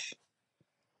large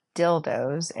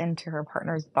dildos into her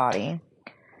partner's body.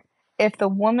 If the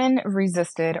woman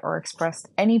resisted or expressed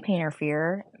any pain or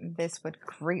fear, this would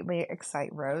greatly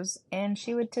excite Rose, and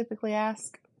she would typically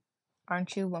ask,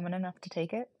 "Aren't you woman enough to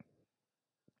take it?"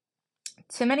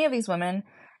 To many of these women,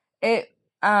 it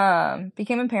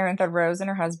became apparent that Rose and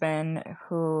her husband,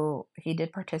 who he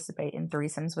did participate in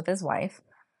threesomes with his wife,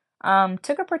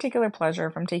 took a particular pleasure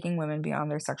from taking women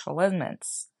beyond their sexual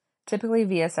limits, typically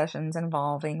via sessions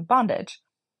involving bondage.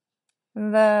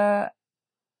 The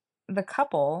The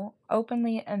couple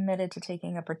openly admitted to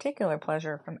taking a particular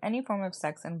pleasure from any form of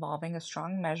sex involving a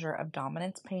strong measure of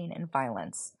dominance, pain, and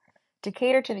violence. To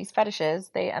cater to these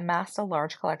fetishes, they amassed a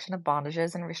large collection of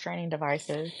bondages and restraining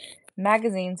devices,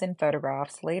 magazines, and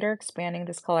photographs, later expanding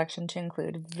this collection to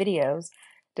include videos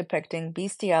depicting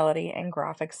bestiality and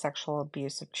graphic sexual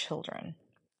abuse of children.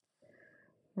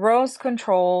 Rose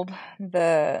controlled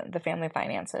the family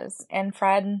finances, and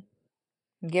Fred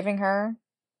giving her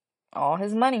all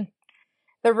his money.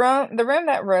 The room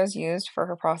that Rose used for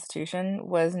her prostitution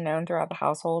was known throughout the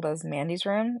household as Mandy's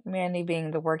room, Mandy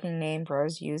being the working name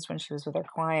Rose used when she was with her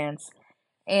clients.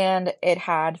 And it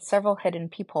had several hidden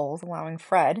peepholes, allowing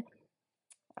Fred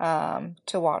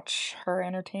to watch her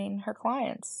entertain her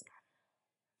clients.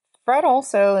 Fred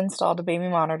also installed a baby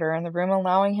monitor in the room,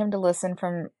 allowing him to listen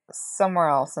from somewhere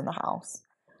else in the house.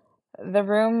 The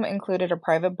room included a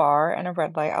private bar and a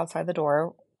red light outside the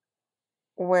door,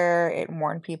 where it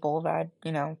warned people that,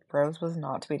 Rose was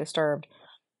not to be disturbed.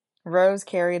 Rose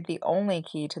carried the only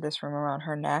key to this room around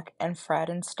her neck, and Fred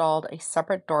installed a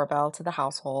separate doorbell to the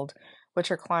household, which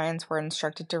her clients were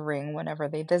instructed to ring whenever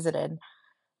they visited.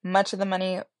 Much of the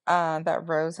money that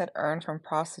Rose had earned from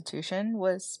prostitution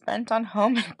was spent on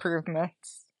home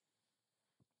improvements.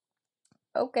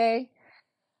 Okay.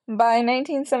 By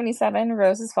 1977,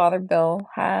 Rose's father, Bill,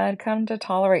 had come to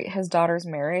tolerate his daughter's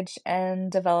marriage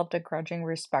and developed a grudging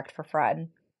respect for Fred.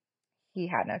 He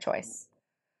had no choice.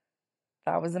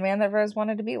 That was the man that Rose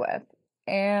wanted to be with.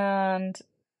 And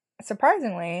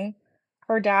surprisingly,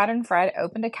 her dad and Fred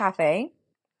opened a cafe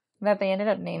that they ended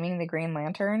up naming the Green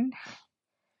Lantern,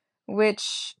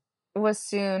 which was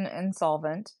soon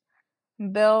insolvent.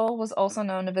 Bill was also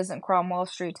known to visit Cromwell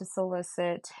Street to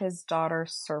solicit his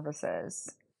daughter's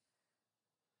services,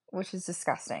 which is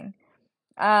disgusting.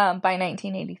 By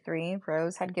 1983,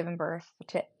 Rose had given birth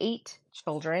to 8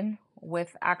 children,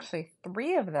 with actually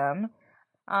 3 of them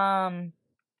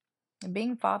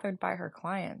being fathered by her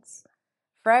clients.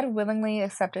 Fred willingly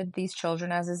accepted these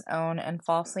children as his own and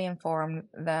falsely informed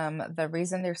them the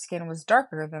reason their skin was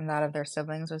darker than that of their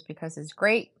siblings was because his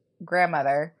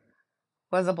great-grandmother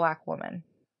was a black woman.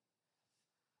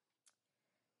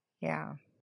 Yeah.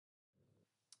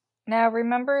 Now,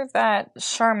 remember that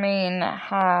Charmaine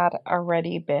had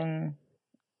already been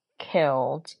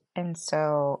killed, and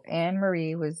so Anne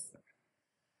Marie was,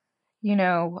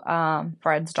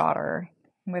 Fred's daughter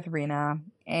with Rena.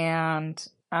 And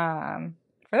for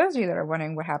those of you that are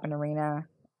wondering what happened to Rena,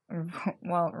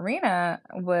 well, Rena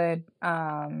would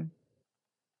kind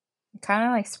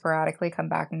of like sporadically come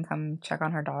back and come check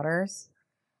on her daughters.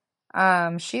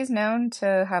 She's known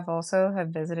to have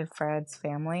visited Fred's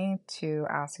family to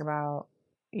ask about,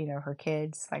 her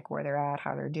kids, like where they're at,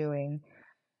 how they're doing.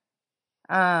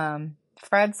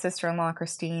 Fred's sister-in-law,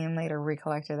 Christine, later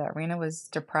recollected that Rena was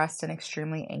depressed and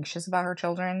extremely anxious about her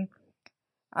children.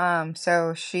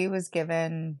 So she was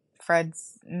given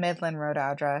Fred's Midland Road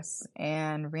address,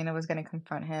 and Rena was going to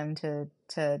confront him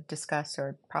to discuss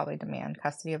or probably demand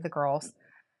custody of the girls.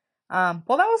 Well,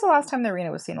 that was the last time that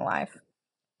Rena was seen alive.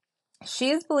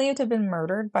 She is believed to have been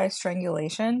murdered by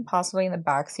strangulation, possibly in the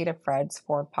backseat of Fred's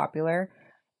Ford Popular,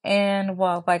 and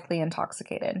while likely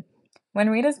intoxicated.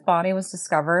 When Rita's body was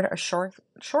discovered, a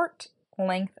short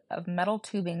length of metal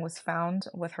tubing was found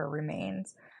with her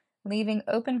remains, leaving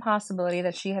open possibility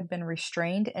that she had been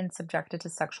restrained and subjected to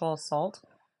sexual assault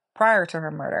prior to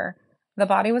her murder. The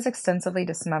body was extensively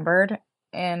dismembered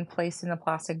and placed in the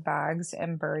plastic bags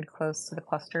and buried close to the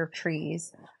cluster of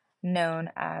trees known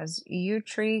as Yew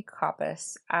Tree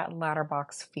Coppice at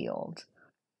Ladderbox Field.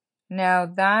 Now,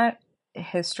 that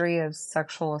history of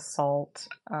sexual assault,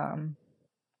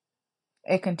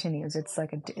 it continues. It's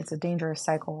like it's a dangerous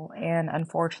cycle, and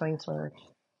unfortunately for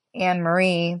Anne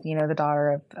Marie, the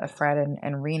daughter of Fred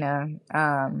and Rena,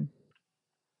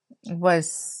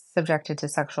 was subjected to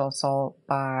sexual assault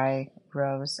by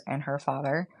Rose and her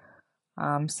father.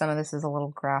 Some of this is a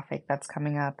little graphic that's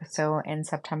coming up. So in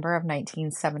September of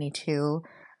 1972,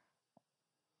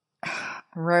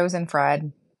 Rose and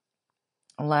Fred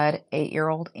led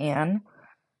 8-year-old Anne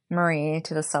Marie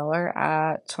to the cellar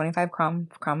at 25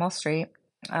 Cromwell Street.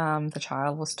 The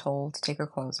child was told to take her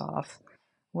clothes off,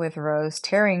 with Rose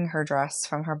tearing her dress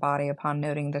from her body upon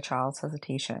noting the child's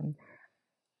hesitation.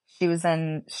 She was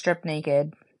then stripped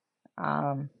naked,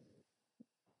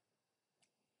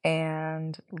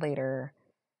 and later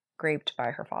raped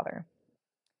by her father,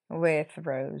 with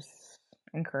Rose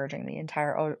encouraging the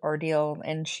entire ordeal.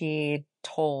 And she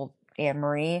told Anne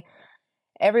Marie,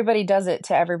 "Everybody does it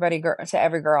to to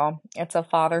every girl. It's a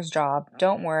father's job.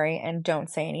 Don't worry and don't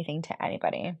say anything to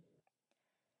anybody."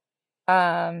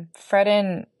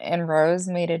 Fred and Rose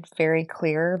made it very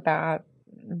clear that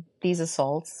these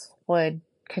assaults would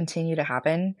continue to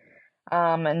happen.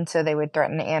 And so they would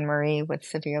threaten Anne Marie with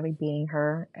severely beating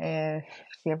her if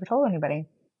she ever told anybody.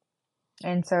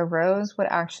 And so Rose would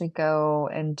actually go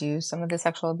and do some of the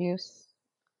sexual abuse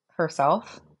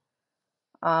herself.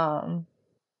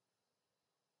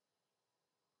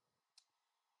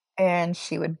 And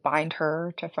she would bind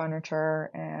her to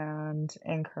furniture and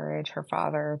encourage her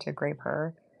father to grape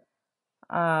her.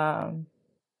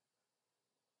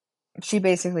 She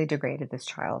basically degraded this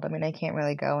child. I mean, I can't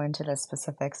really go into the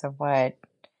specifics of what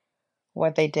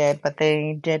they did, but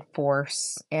they did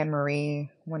force Anne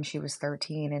Marie when she was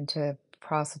 13 into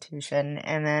prostitution,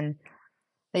 and then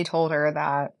they told her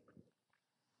that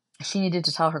she needed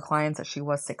to tell her clients that she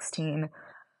was 16.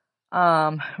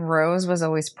 Rose was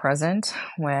always present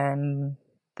when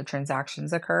the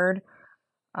transactions occurred,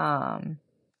 to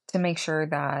make sure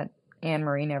that Anne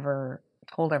Marie never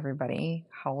told everybody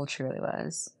how old she really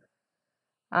was.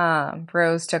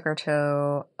 Rose took her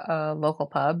to a local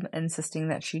pub, insisting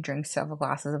that she drink several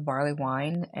glasses of barley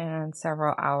wine, and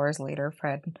several hours later,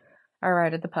 Fred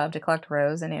arrived at the pub to collect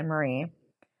Rose and Anne Marie.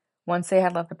 Once they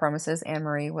had left the premises, Anne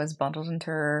Marie was bundled into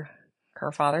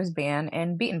her father's van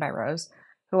and beaten by Rose,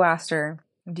 who asked her,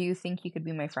 "Do you think you could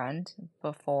be my friend?"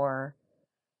 before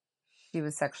she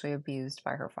was sexually abused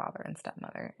by her father and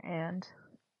stepmother. And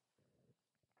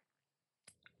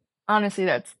honestly,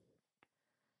 that's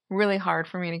really hard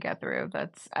for me to get through.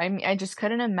 I just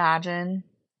couldn't imagine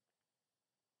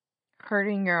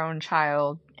hurting your own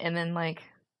child, and then, like,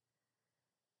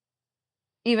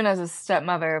 even as a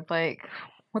stepmother, like,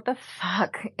 what the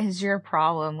fuck is your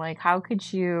problem? Like, how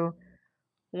could you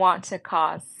want to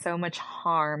cause so much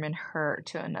harm and hurt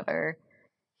to another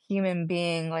human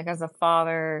being, like as a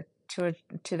father to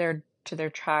their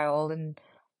child, and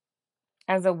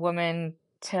as a woman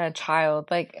to a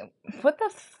child? Like, what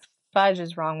the fudge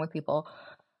is wrong with people?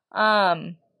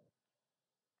 Um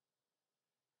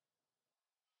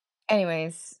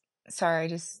Anyways, sorry,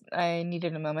 I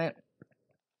needed a moment.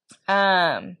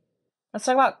 Um, let's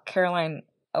talk about Caroline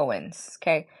Owens.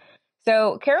 Okay.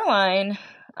 So Caroline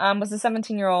was a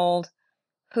 17-year-old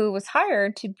who was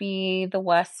hired to be the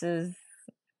West's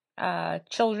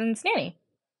children's nanny.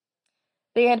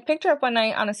 They had picked her up one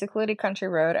night on a secluded country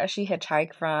road as she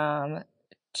hitchhiked from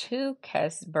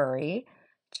Tewkesbury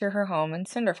to her home in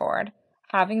Cinderford,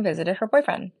 having visited her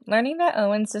boyfriend. Learning that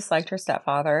Owens disliked her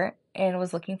stepfather and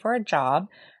was looking for a job,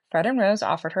 Fred and Rose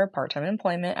offered her part-time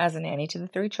employment as a nanny to the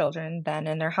 3 children then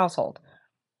in their household,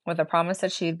 with a promise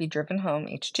that she would be driven home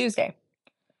each Tuesday.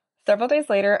 Several days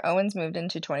later, Owens moved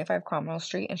into 25 Cromwell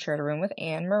Street and shared a room with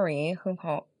Anne Marie, whom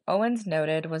Owens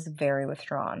noted was very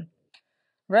withdrawn.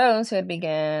 Rose,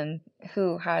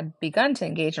 who had begun to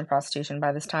engage in prostitution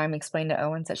by this time, explained to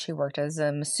Owens that she worked as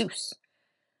a masseuse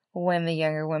when the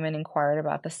younger woman inquired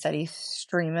about the steady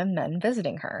stream of men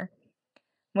visiting her.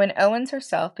 When Owens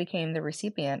herself became the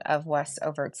recipient of West's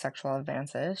overt sexual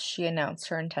advances, she announced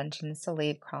her intentions to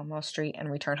leave Cromwell Street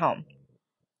and return home.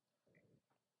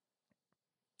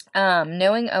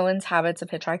 Knowing Owens' habits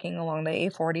of hitchhiking along the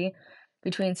A40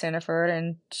 between Sandiford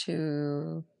and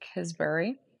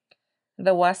Tewkesbury,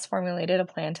 the Wests formulated a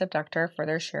plan to abduct her for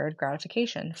their shared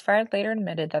gratification. Fred later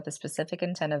admitted that the specific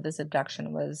intent of this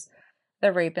abduction was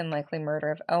the rape and likely murder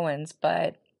of Owens,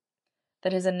 but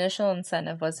that his initial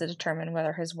incentive was to determine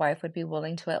whether his wife would be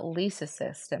willing to at least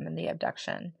assist him in the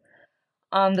abduction.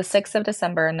 On the 6th of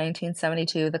December in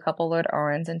 1972, the couple lured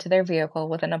Owens into their vehicle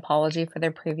with an apology for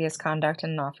their previous conduct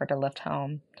and an offer to lift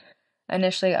home.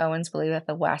 Initially, Owens believed that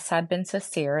the Wests had been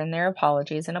sincere in their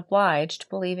apologies and obliged,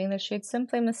 believing that she had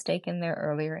simply mistaken their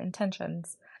earlier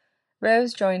intentions.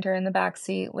 Rose joined her in the back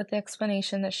seat with the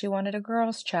explanation that she wanted a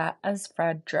girls' chat as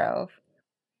Fred drove.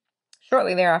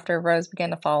 Shortly thereafter, Rose began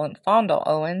to fondle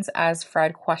Owens as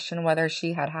Fred questioned whether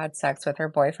she had had sex with her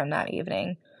boyfriend that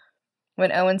evening.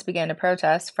 When Owens began to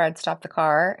protest, Fred stopped the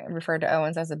car, referred to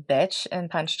Owens as a bitch,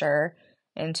 and punched her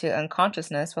into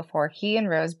unconsciousness before he and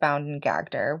Rose bound and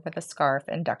gagged her with a scarf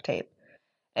and duct tape.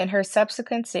 In her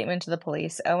subsequent statement to the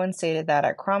police, Owens stated that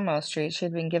at Cromwell Street she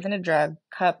had been given a drugged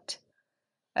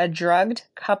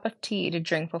cup of tea to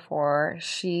drink before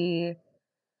she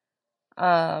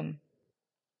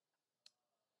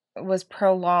was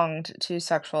prolonged to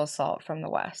sexual assault from the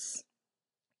West.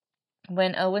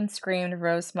 When Owens screamed,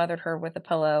 Rose smothered her with a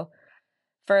pillow,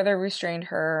 further restrained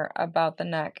her about the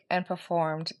neck, and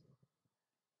performed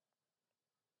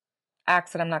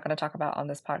acts that I'm not going to talk about on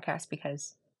this podcast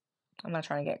because I'm not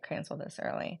trying to get canceled this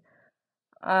early.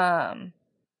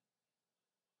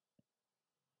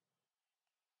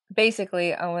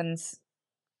 Basically, Owens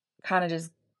kind of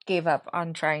just gave up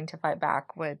on trying to fight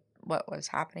back with what was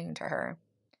happening to her.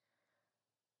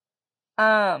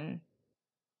 I'm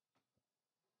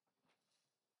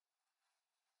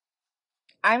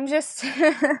just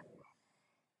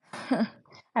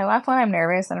I laugh when I'm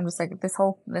nervous, and I'm just like this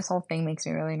whole thing makes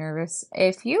me really nervous.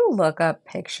 If you look up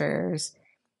pictures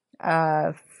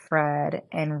of Fred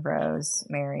and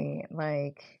Rosemary,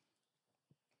 like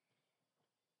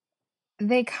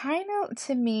they kind of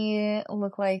to me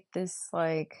look like this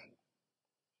like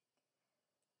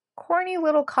corny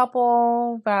little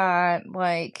couple that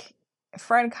like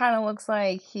Fred kind of looks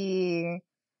like he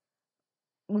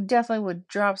definitely would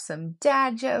drop some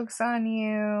dad jokes on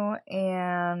you,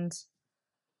 and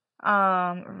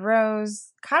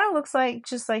Rose kind of looks like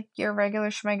just like your regular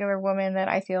schmegular woman that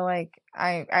I feel like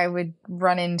I would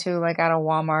run into like at a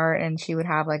Walmart, and she would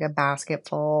have like a basket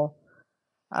full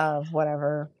of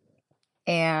whatever.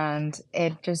 And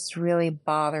it just really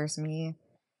bothers me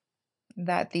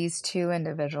that these two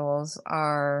individuals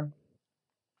are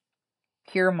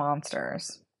pure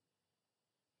monsters.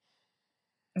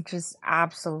 Just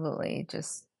absolutely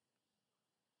just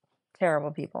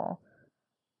terrible people.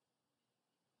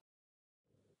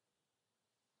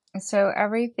 So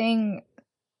everything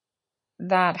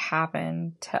that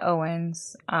happened to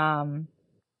Owens, her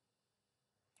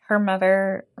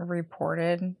mother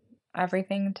reported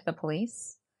everything to the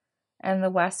police, and the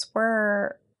Wests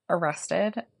were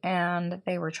arrested and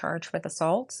they were charged with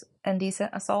assault,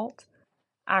 indecent assault,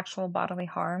 actual bodily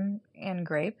harm, and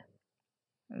rape.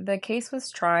 The case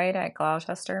was tried at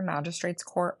Gloucester Magistrates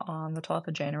Court on the 12th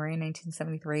of January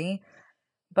 1973,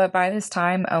 but by this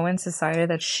time, Owens decided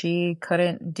that she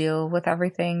couldn't deal with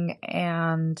everything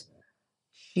and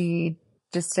she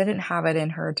just didn't have it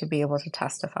in her to be able to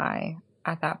testify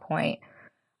at that point.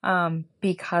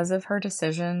 Because of her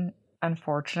decision,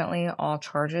 unfortunately, all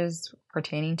charges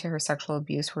pertaining to her sexual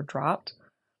abuse were dropped.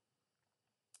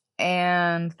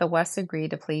 And the Wests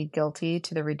agreed to plead guilty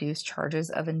to the reduced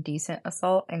charges of indecent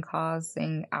assault and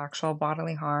causing actual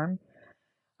bodily harm,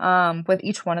 with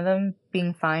each one of them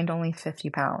being fined only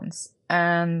 £50.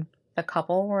 And the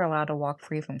couple were allowed to walk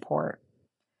free from court.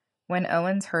 When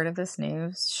Owens heard of this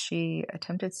news, she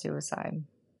attempted suicide.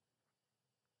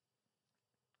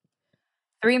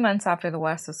 3 months after the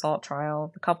West assault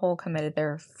trial, the couple committed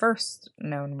their first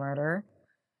known murder.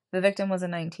 The victim was a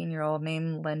 19-year-old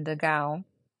named Linda Gow,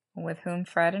 with whom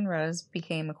Fred and Rose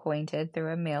became acquainted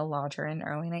through a male lodger in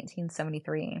early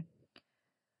 1973.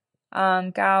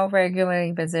 Gow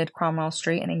regularly visited Cromwell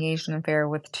Street and engaged in an affair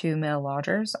with two male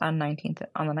lodgers. On the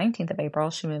 19th of April,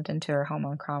 she moved into her home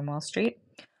on Cromwell Street.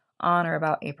 On or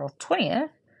about April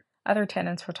 20th, other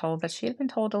tenants were told that she had been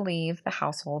told to leave the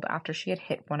household after she had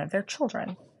hit one of their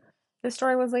children. This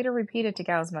story was later repeated to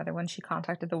Gao's mother when she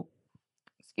contacted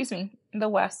the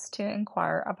West to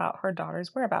inquire about her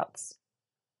daughter's whereabouts.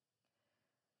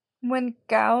 When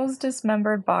Gao's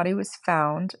dismembered body was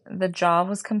found, the jaw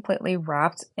was completely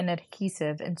wrapped in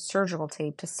adhesive and surgical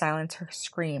tape to silence her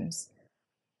screams,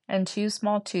 and 2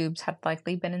 small tubes had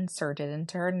likely been inserted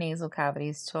into her nasal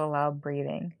cavities to allow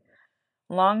breathing.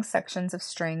 Long sections of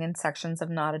string and sections of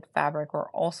knotted fabric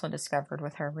were also discovered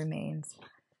with her remains.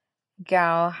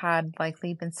 Gao had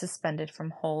likely been suspended from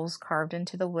holes carved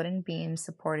into the wooden beams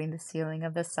supporting the ceiling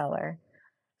of the cellar.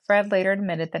 Fred later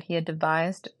admitted that he had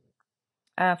devised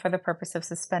for the purpose of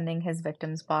suspending his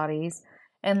victims' bodies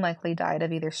and likely died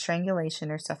of either strangulation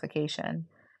or suffocation.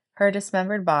 Her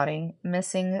dismembered body,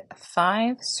 missing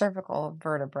 5 cervical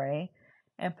vertebrae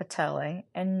and patellae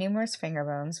and numerous finger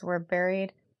bones, were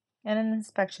buried in an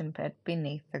inspection pit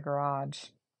beneath the garage.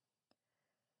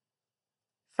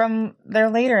 From their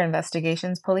later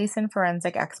investigations, police and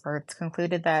forensic experts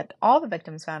concluded that all the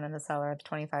victims found in the cellar at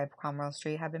 25 Cromwell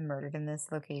Street had been murdered in this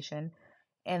location,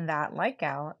 and that, like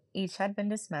Gal, each had been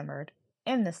dismembered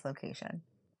in this location.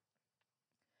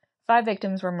 5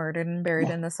 victims were murdered and buried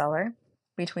in the cellar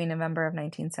between November of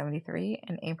 1973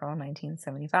 and April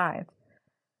 1975.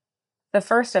 The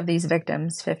first of these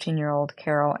victims, 15-year-old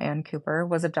Carol Ann Cooper,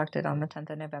 was abducted on the 10th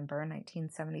of November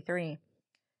 1973.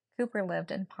 Cooper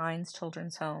lived in Pines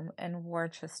Children's Home in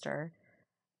Worcester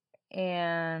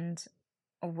and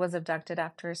was abducted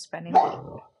after spending...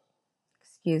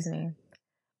 Excuse me.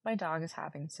 My dog is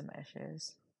having some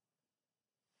issues.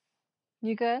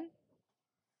 You good?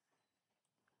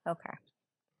 Okay.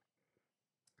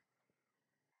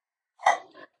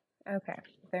 Okay,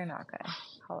 they're not good.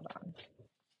 Hold on.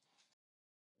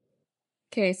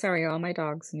 Okay, sorry, all my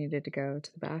dogs needed to go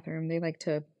to the bathroom. They like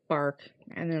to bark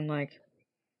and then like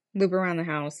loop around the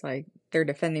house like they're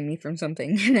defending me from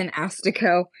something and then ask to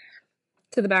go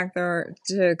to the back door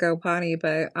to go potty.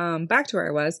 But back to where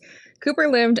I was. Cooper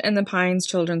lived in the Pines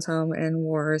Children's Home in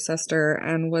Worcester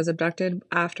and was abducted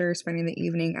after spending the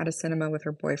evening at a cinema with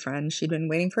her boyfriend. She'd been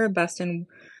waiting for a bus in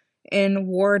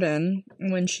Warden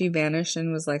when she vanished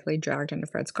and was likely dragged into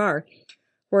Fred's car,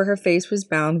 where her face was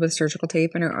bound with surgical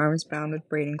tape and her arms bound with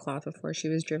braiding cloth before she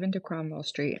was driven to Cromwell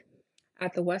Street.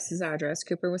 At the West's address,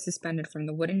 Cooper was suspended from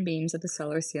the wooden beams of the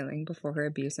cellar ceiling before her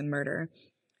abuse and murder,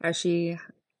 as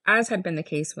had been the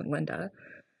case with Linda.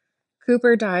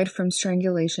 Cooper died from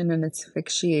strangulation and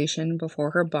asphyxiation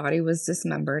before her body was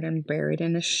dismembered and buried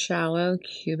in a shallow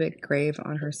cubic grave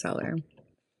on her cellar.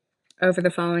 Over the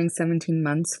following 17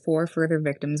 months, 4 further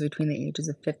victims between the ages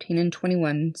of 15 and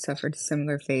 21 suffered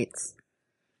similar fates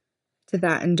to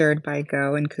that endured by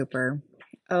Goe and Cooper.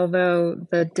 Although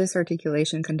the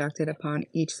disarticulation conducted upon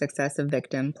each successive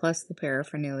victim, plus the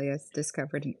paraphernalia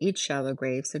discovered in each shallow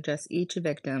grave, suggests each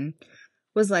victim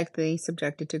was likely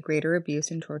subjected to greater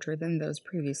abuse and torture than those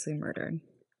previously murdered.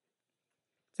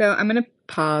 So I'm going to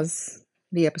pause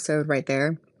the episode right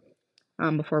there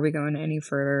before we go into any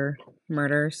further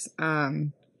murders.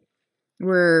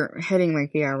 We're hitting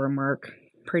like the hour mark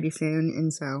pretty soon,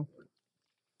 and so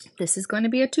this is going to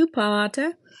be a 2-part.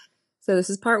 So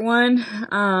this is part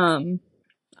 1.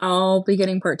 I'll be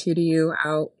getting part 2 to you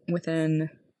out within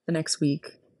the next week.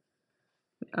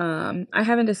 I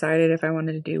haven't decided if I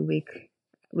wanted to do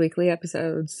weekly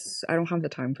episodes. I don't have the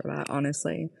time for that,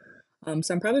 honestly.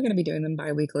 So I'm probably going to be doing them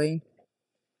bi-weekly.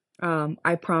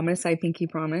 I promise, I pinky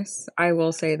promise. I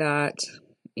will say that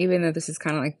even though this is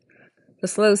kind of like the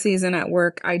slow season at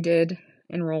work, I did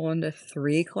enroll into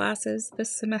 3 classes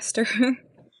this semester.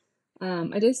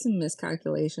 I did some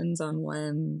miscalculations on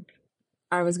when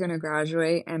I was going to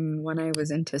graduate and when I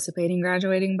was anticipating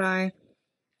graduating by.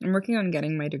 I'm working on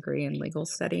getting my degree in legal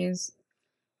studies.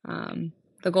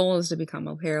 The goal is to become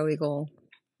a paralegal,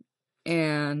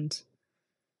 and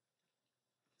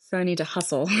so I need to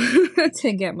hustle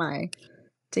to get my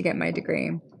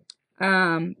degree.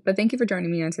 But thank you for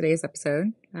joining me on today's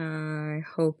episode. I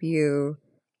hope you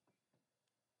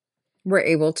were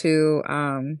able to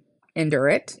endure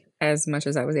it as much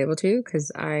as I was able to,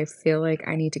 because I feel like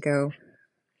I need to go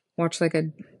watch like a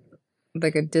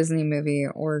Disney movie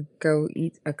or go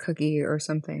eat a cookie or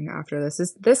something after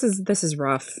this. This is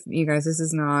rough, you guys. This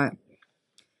is not.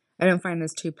 I don't find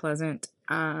this too pleasant.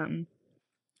 I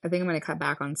think I'm gonna cut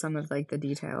back on some of like the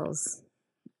details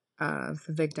of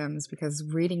the victims because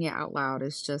reading it out loud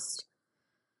is just.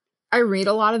 I read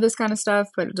a lot of this kind of stuff,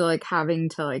 but like having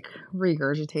to like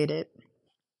regurgitate it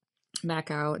back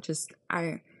out,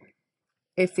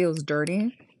 it feels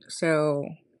dirty. So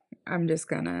I'm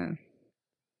gonna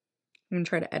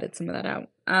try to edit some of that out.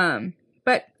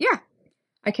 But yeah,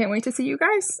 I can't wait to see you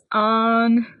guys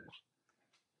on,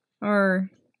 or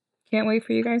can't wait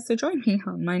for you guys to join me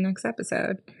on my next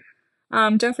episode.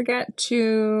 Don't forget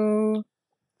to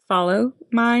follow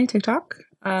my TikTok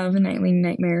of the Nightly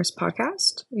Nightmares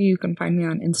podcast. You can find me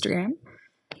on Instagram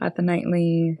at the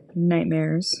Nightly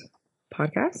Nightmares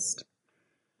podcast.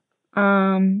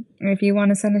 If you want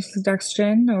to send a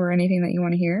suggestion or anything that you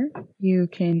want to hear, you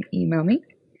can email me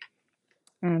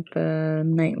at the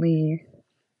Nightly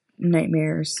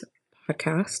Nightmares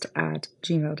podcast at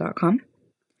gmail.com.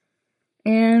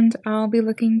 And I'll be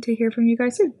looking to hear from you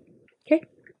guys soon. Okay,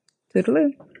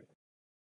 toodaloo.